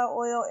avocado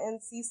oil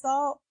and sea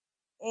salt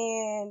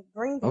and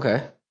green beans.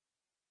 Okay.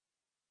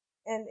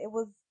 And it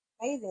was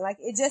amazing. Like,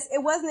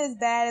 it wasn't as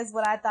bad as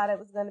what I thought it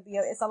was going to be.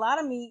 It's a lot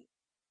of meat,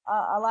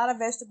 a lot of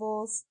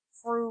vegetables,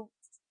 fruit,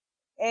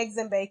 eggs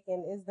and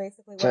bacon is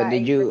basically what I ate. So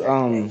did you,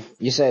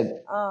 you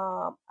said,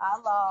 I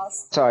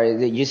lost.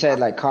 Sorry, you said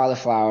like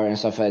cauliflower and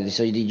stuff like that.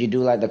 So did you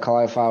do like the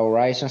cauliflower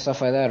rice and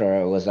stuff like that,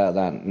 or was that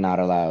not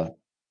allowed?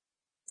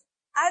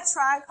 I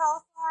tried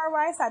cauliflower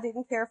rice. I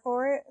didn't care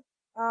for it.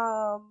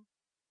 I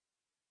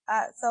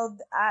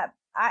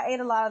ate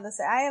a lot of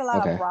I ate a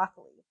lot of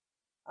broccoli.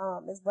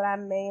 Is what I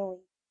mainly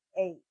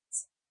ate.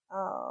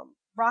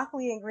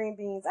 Broccoli and green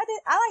beans.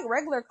 I like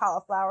regular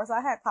cauliflower, so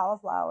I had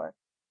cauliflower.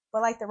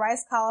 But like the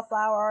rice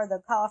cauliflower,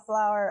 the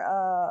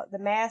cauliflower, the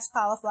mashed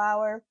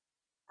cauliflower,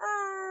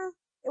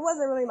 it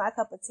wasn't really my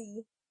cup of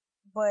tea.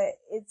 But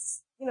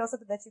it's,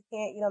 something that you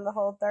can't eat on the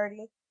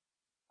Whole30.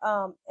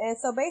 And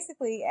so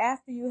basically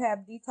after you have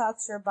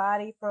detoxed your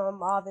body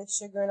from all this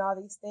sugar and all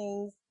these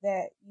things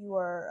that you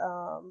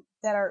are,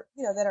 that are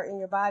in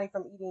your body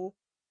from eating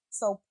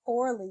so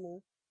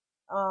poorly,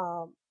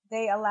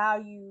 they allow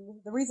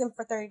you, the reason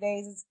for 30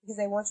 days is because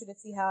they want you to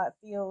see how it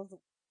feels,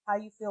 how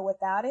you feel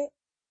without it.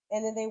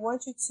 And then they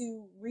want you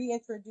to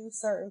reintroduce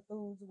certain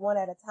foods one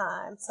at a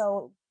time.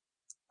 So,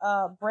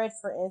 bread,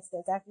 for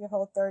instance, after your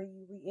Whole30,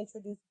 you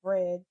reintroduce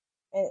bread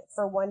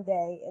for one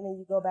day, and then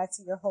you go back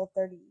to your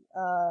Whole30,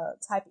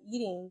 type of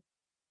eating,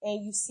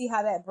 and you see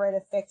how that bread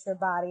affects your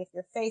body. If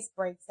your face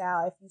breaks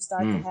out, if you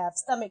start to have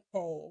stomach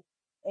pain,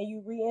 and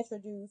you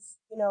reintroduce,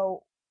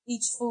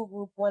 each food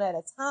group one at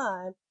a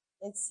time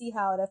and see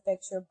how it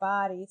affects your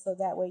body. So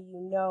that way,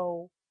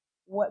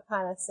 what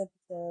kind of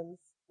symptoms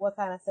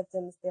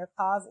they're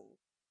causing,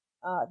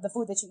 the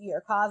food that you eat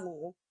are causing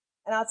you.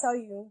 And I'll tell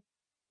you,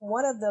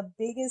 one of the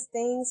biggest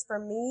things for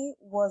me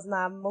was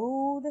my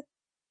mood,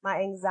 my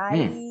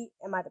anxiety,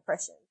 and my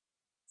depression.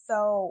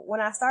 So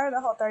when I started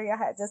the Whole30, I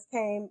had just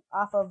came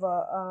off of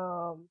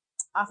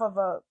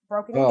a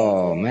broken engagement.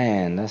 Oh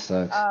man, that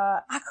sucks.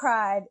 I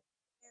cried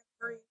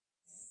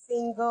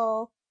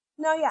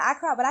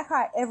I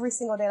cried every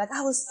single day. Like,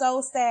 I was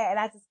so sad and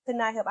I just could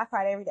not help. I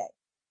cried every day.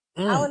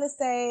 I want to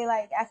say,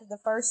 like, after the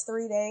first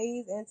 3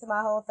 days into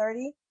my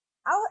Whole30,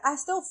 I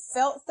still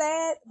felt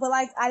sad, but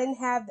like I didn't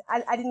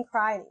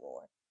cry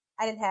anymore.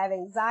 I didn't have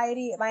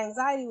anxiety. My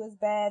anxiety was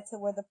bad to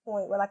the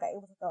point where like it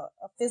was like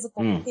a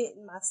physical pit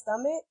in my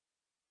stomach.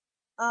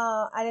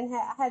 I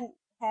hadn't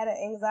had an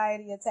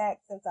anxiety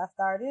attack since I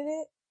started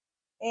it.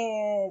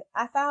 And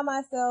I found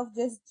myself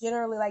just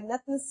generally like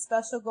nothing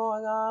special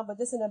going on, but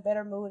just in a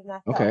better mood, and I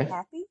felt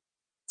happy.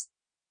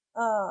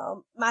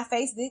 My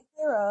face did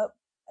clear up.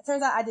 It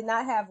turns out I did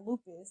not have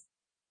lupus,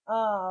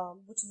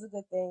 which is a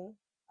good thing.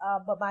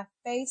 But my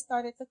face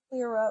started to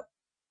clear up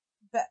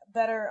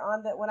better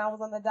when I was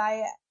on the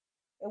diet.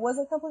 It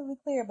wasn't completely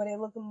clear, but it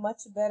looked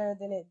much better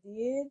than it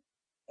did.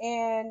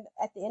 And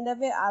at the end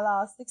of it, I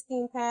lost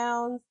 16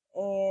 pounds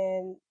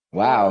and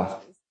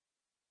wow.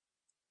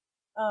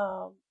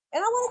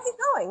 And I want to keep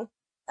going.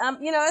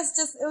 it was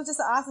just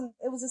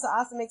an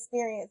awesome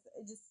experience.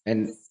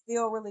 It just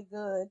feel really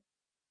good.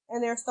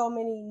 and there's so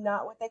many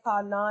not what they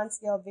call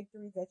non-scale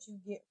victories that you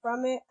get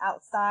from it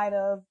outside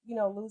of, you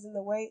know, losing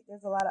the weight.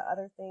 There's a lot of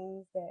other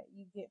things that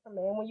you get from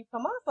it. And when you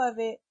come off of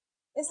it,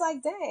 it's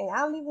like, dang, I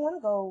don't even want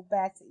to go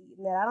back to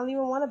eating that. I don't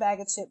even want a bag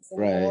of chips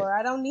anymore. Right.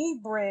 I don't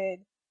need bread,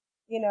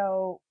 you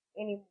know,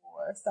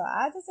 anymore. So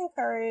I just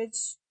encourage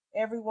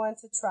everyone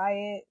to try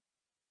it.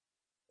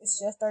 It's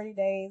just 30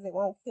 days. It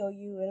won't kill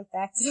you. In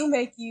fact, it'll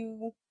make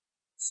you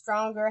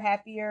stronger,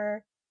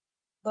 happier,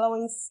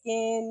 glowing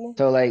skin.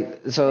 So like,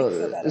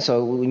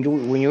 so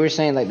when you were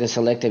saying like the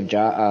selective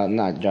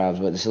not jobs,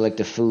 but the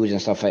selective foods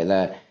and stuff like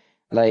that,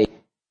 like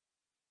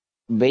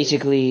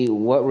basically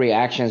what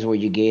reactions were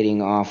you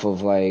getting off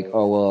of like,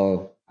 oh,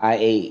 well, I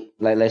ate,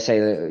 like, let's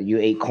say you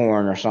ate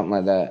corn or something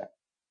like that,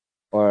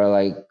 or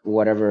like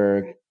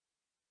whatever.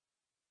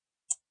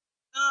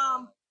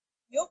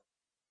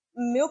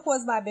 Milk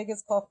was my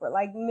biggest culprit.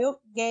 Like, milk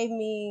gave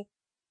me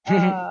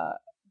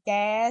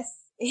gas.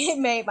 It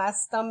made my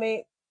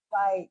stomach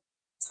like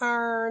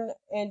turn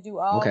and do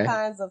all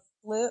kinds of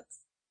flips.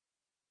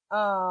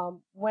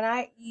 When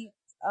I eat,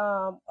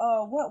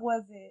 what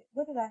was it?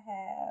 What did I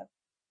have?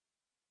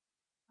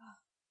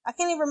 I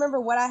can't even remember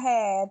what I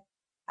had.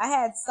 I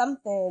had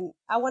something.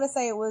 I want to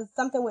say it was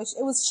something with,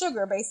 it was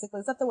sugar,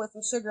 basically, something with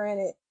some sugar in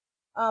it.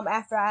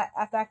 After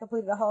I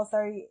completed the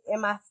Whole30,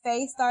 and my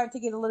face started to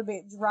get a little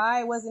bit dry.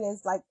 It wasn't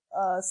as like,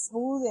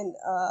 smooth, and,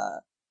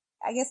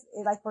 I guess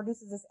it like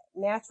produces this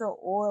natural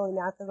oil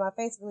now, because my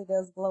face really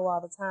does glow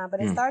all the time,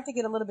 but it started to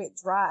get a little bit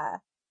dry.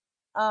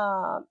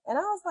 And I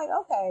was like,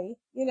 okay,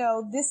 you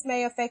know, this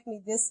may affect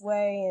me this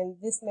way, and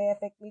this may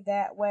affect me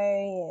that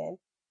way. And,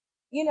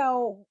 you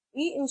know,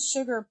 eating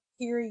sugar,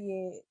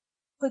 period,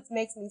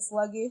 makes me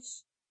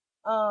sluggish.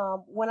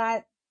 When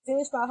I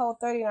finished my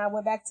Whole30 and I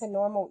went back to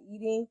normal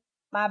eating,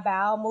 my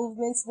bowel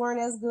movements weren't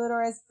as good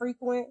or as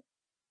frequent.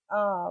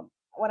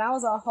 When I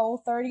was on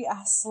Whole30,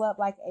 I slept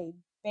like a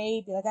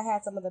baby. Like, I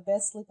had some of the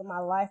best sleep of my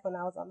life when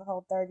I was on the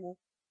Whole30.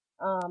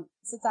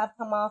 Since I've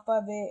come off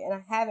of it and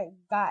I haven't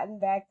gotten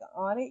back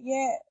on it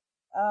yet,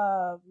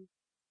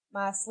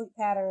 my sleep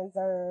patterns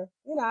are,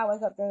 you know, I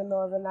wake up during the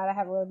middle of the night. I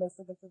haven't really been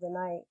sleeping through the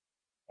night.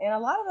 And a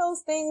lot of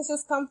those things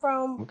just come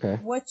from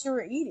what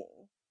you're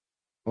eating.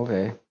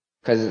 Okay.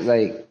 Cause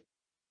like,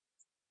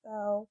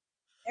 so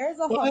there's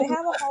a whole, they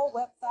have a whole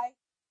website,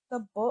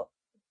 the book,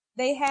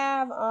 they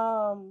have,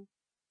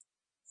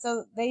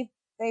 so they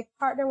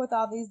partner with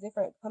all these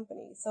different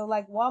companies. So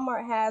like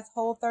Walmart has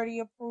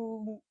Whole30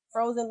 approved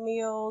frozen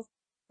meals.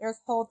 There's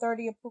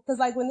Whole30 approved, cause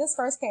like when this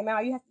first came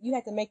out, you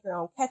had to make your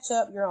own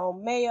ketchup, your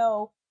own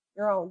mayo,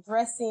 your own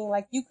dressing.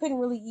 Like, you couldn't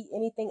really eat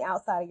anything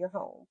outside of your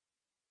home.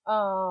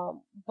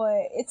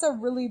 But it's a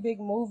really big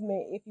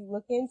movement if you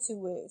look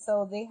into it.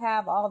 So they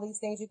have all these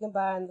things you can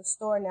buy in the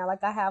store now.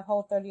 Like, I have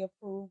Whole30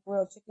 approved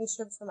grilled chicken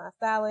strips for my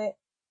salad.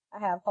 I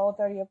have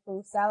Whole30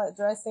 approved salad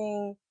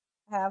dressing.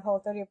 I have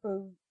Whole30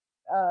 approved,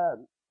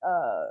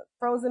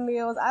 frozen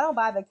meals. I don't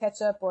buy the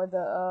ketchup or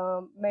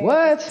the, mayo.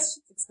 What? It's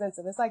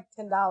expensive. It's like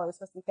 $10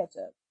 for some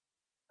ketchup.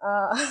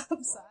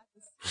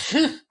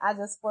 So I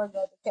just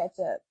forego the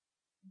ketchup.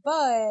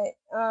 But,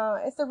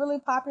 it's a really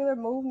popular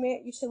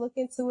movement. You should look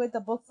into it. The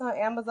book's on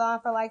Amazon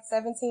for like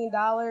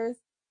 $17.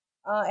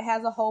 It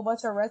has a whole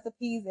bunch of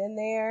recipes in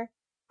there.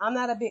 I'm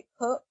not a big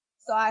cook,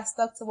 so I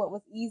stuck to what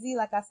was easy.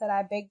 Like I said,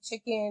 I baked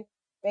chicken,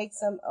 baked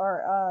some,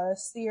 or,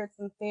 seared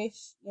some fish.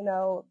 You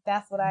know,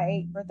 that's what I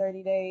ate for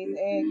 30 days.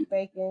 Eggs,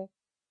 bacon,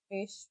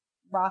 fish,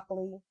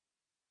 broccoli.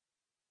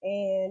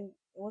 And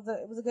it was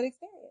a good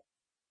experience.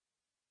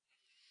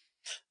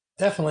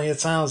 Definitely, it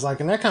sounds like,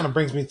 and that kind of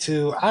brings me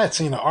to, I had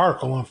seen an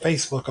article on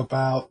Facebook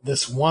about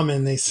this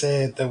woman, they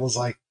said, that was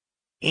like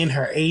in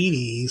her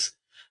 80s,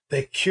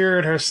 that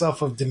cured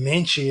herself of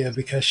dementia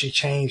because she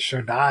changed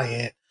her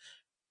diet.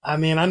 I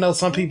mean, I know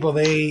some people,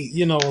 they,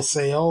 you know, will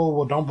say, oh,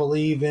 well, don't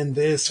believe in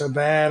this or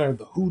that or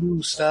the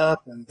hoodoo stuff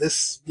and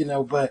this, you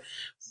know, but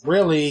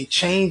really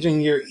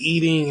changing your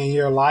eating and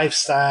your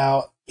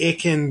lifestyle, it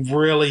can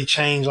really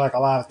change like a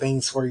lot of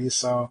things for you.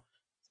 So,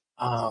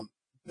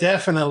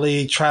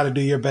 definitely try to do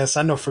your best.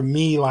 I know for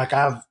me, like,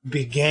 I've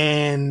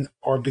begun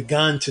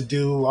to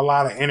do a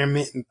lot of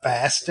intermittent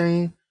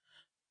fasting.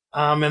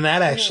 And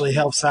that actually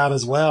helps out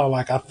as well.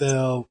 Like, I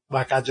feel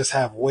like I just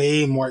have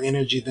way more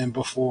energy than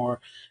before.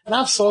 And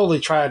I've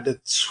slowly tried to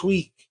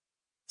tweak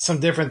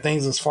some different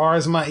things as far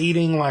as my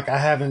eating. Like, I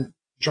haven't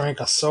drank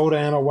a soda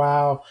in a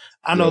while.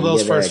 I know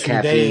those first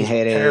few days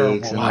were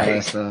terrible.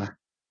 Like,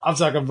 I'm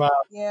talking about,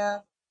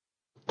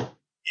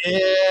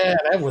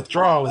 that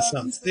withdrawal is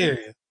something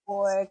serious.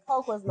 Boy,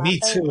 Coke was my Me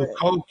favorite. too.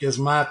 Coke is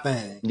my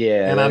thing.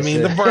 Yeah. And I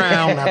mean the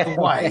brown, not the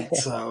white.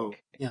 So,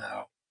 you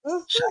know.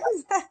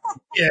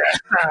 Yeah,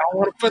 I don't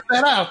want to put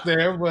that out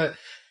there, but,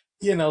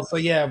 you know, so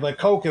yeah, but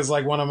Coke is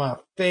like one of my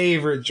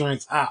favorite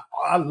drinks. I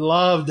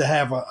love to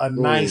have a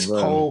nice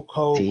cold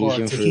Coke or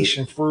a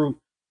Tahitian fruit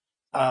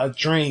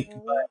drink.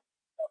 But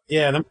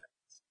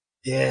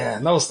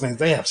and those things,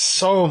 they have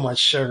so much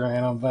sugar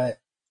in them. But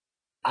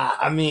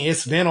I mean,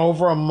 it's been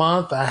over a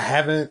month. I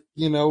haven't,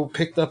 you know,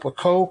 picked up a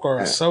Coke or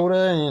a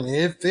soda, and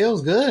it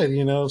feels good,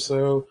 you know.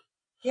 So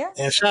Yeah.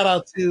 And shout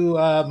out to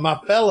my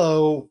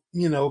fellow,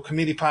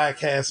 committee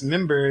podcast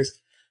members.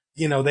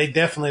 They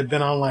definitely have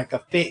been on like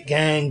a fit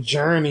gang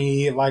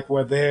journey, like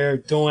where they're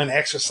doing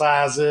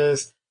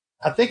exercises.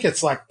 I think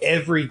it's like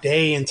every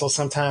day until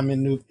sometime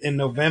in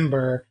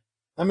November.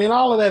 I mean,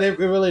 all of that, it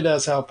really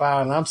does help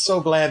out. And I'm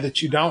so glad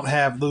that you don't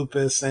have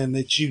lupus and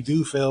that you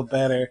do feel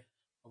better.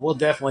 We'll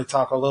definitely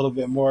talk a little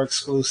bit more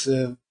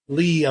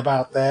exclusively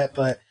about that.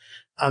 But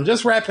I'm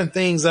just wrapping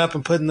things up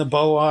and putting the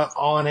bow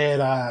on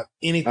it.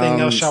 Anything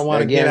else y'all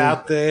want to get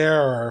out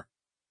there? Or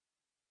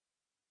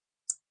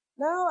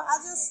no, I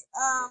just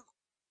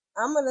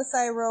I'm gonna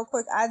say real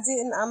quick,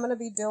 I'm gonna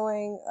be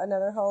doing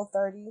another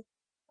Whole30.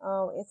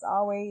 It's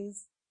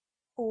always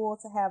cool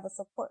to have a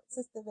support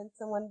system and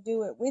someone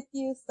do it with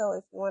you. So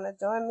if you want to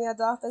join me at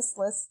the office,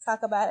 let's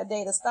talk about a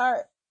day to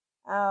start.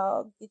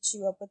 I'll get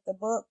you up with the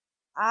book.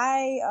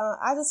 I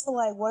just feel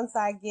like once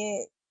I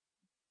get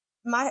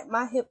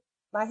my hip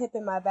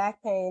and my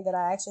back pain that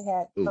I actually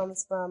had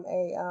comes from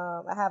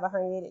I have a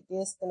herniated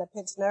disc and a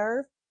pinched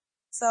nerve.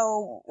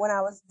 So when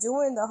I was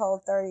doing the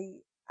Whole30,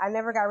 I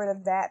never got rid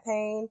of that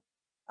pain,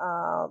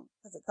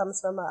 because it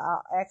comes from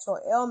an actual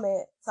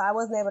ailment. So I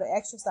wasn't able to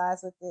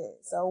exercise with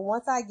it. So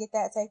once I get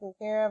that taken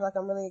care of, like,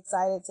 I'm really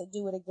excited to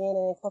do it again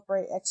and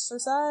incorporate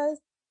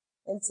exercise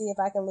and see if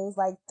I can lose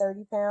like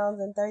 30 pounds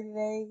in 30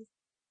 days.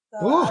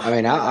 So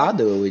I'll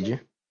do it with you.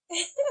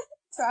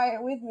 Try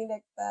it with me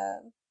next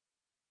time.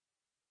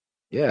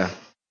 Yeah.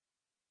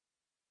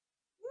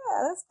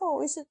 Yeah, that's cool.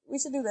 We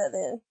should do that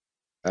then.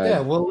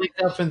 Yeah, we'll link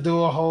up and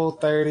do a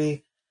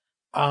Whole30.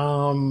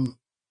 I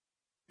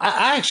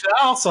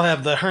also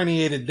have the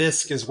herniated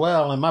disc as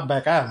well in my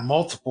back. I have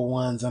multiple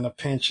ones and a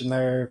pinched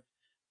nerve.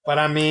 But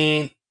I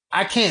mean,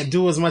 I can't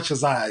do as much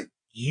as I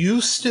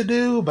used to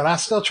do, but I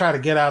still try to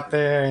get out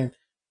there and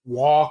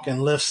walk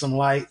and lift some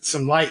light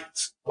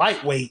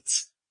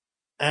weights.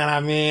 And I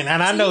mean,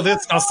 and I know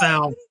this gonna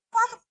sound.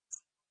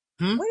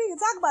 We didn't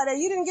talk about that.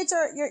 You didn't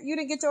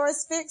get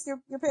yours fixed. Your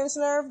pinched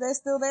nerve, they're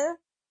still there.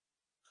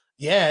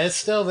 Yeah, it's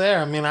still there.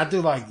 I mean, I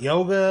do like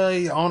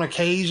yoga on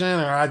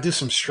occasion, or I do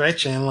some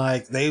stretching.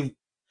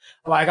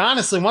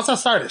 Honestly, once I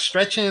started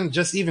stretching,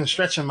 just even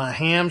stretching my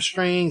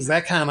hamstrings,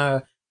 that kind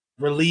of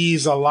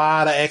relieves a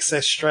lot of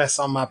excess stress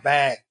on my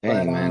back.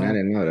 Hey, man, I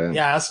didn't know that.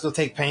 Yeah, I still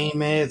take pain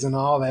meds and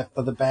all that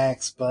for the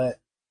backs, but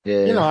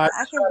yeah, I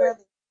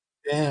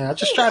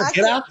just try to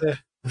get out there.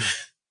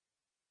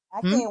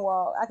 I can't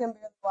walk. I can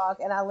barely walk,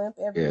 and I limp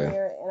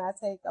everywhere, and I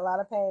take a lot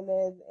of pain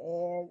meds,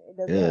 and it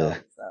doesn't help.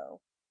 So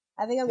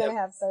I think I'm gonna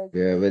have surgery.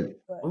 Yeah, but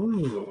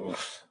ooh,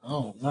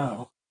 oh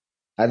no.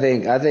 I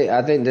think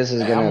this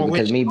is gonna,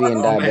 because me being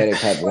diabetic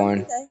type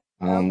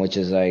 1, which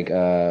is like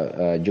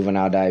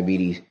juvenile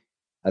diabetes.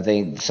 I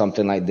think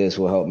something like this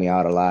will help me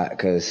out a lot,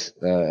 because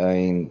I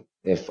mean,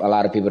 if a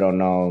lot of people don't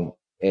know,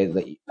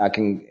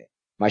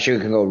 my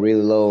sugar can go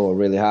really low or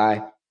really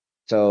high.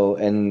 So,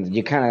 and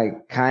you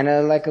kind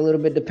of like a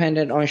little bit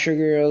dependent on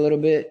sugar a little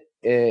bit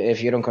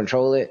if you don't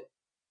control it.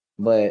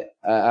 But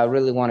I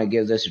really want to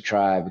give this a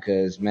try,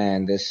 because,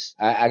 man,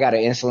 I got an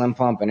insulin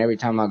pump, and every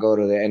time I go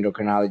to the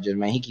endocrinologist,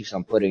 man, he keeps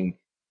on putting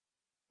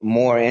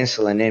more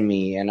insulin in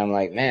me, and I'm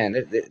like,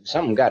 man,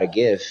 something got to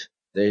give.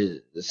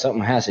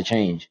 Something has to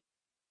change.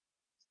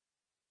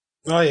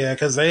 Oh yeah,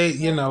 because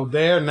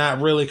they're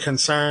not really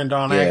concerned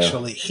on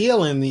actually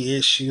healing the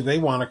issue. They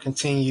want to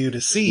continue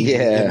to see,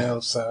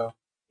 so.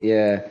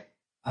 Yeah.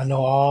 I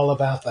know all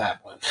about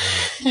that one.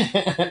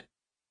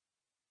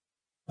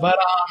 But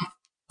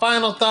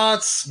final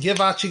thoughts.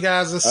 Give out you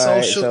guys a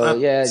social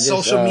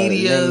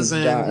medias,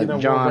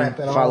 and John, we'll wrap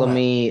it follow all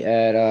me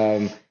at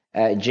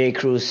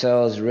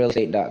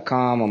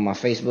jcruzsellsrealestate.com on my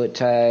Facebook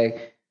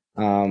tag.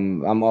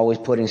 I'm always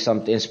putting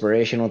some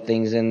inspirational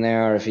things in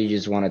there, if you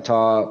just want to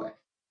talk,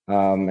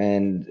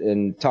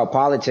 and talk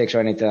politics or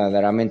anything like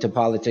that. I'm into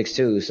politics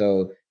too,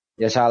 so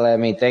just holler at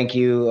me. Thank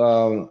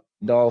you,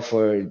 Dol,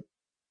 for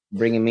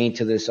bringing me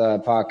to this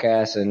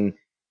podcast and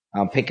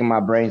picking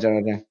my brains on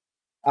everything.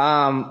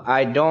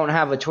 I don't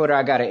have a Twitter.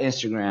 I got an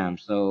Instagram.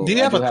 So do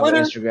you have a Twitter?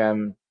 An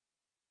Instagram.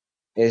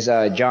 Is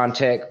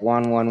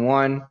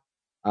JohnTech111.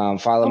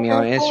 Follow me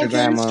on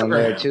Instagram on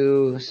there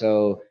too.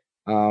 So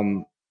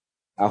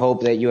I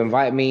hope that you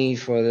invite me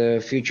for the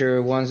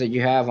future ones that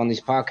you have on these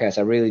podcasts.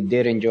 I really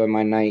did enjoy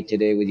my night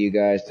today with you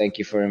guys. Thank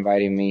you for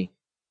inviting me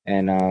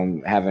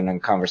and having a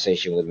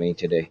conversation with me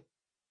today.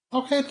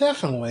 Okay,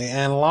 definitely.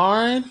 And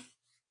Lauren?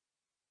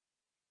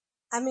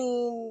 I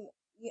mean,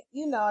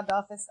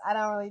 Adolphus, I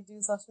don't really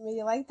do social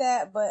media like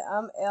that, but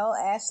I'm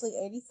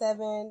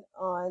LAshley87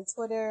 on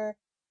Twitter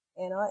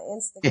and on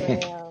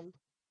Instagram.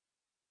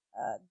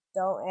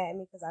 Don't add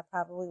me, because I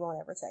probably won't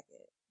ever check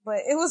it.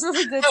 But it was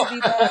really good to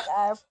be back.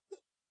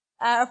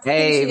 I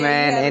appreciate Hey,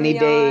 man, any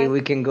day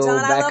we can go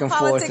back and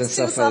forth and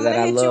stuff like that.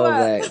 I love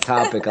that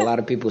topic. A lot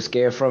of people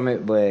scared from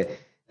it, but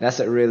that's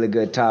a really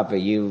good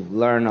topic. You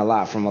learn a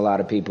lot from a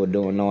lot of people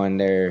knowing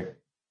their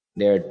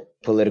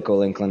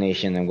political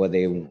inclination and what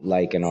they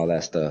like and all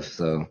that stuff.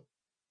 So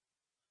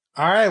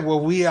All right.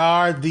 Well, we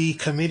are the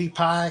Committee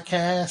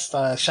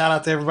Podcast. Shout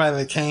out to everybody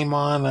that came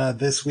on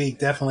this week.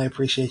 Definitely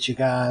appreciate you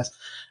guys.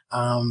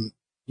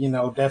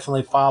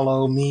 Definitely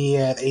follow me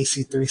at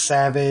AC3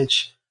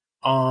 Savage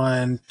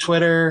on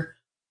Twitter.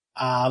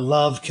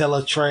 Love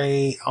Killer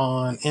Trey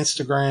on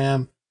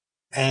Instagram,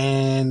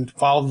 and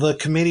follow the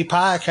Committee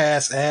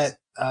Podcast at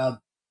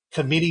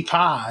Committee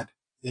Pod.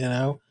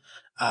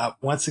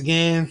 Once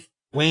again,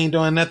 we ain't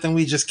doing nothing.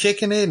 We just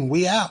kicking it, and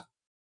we out.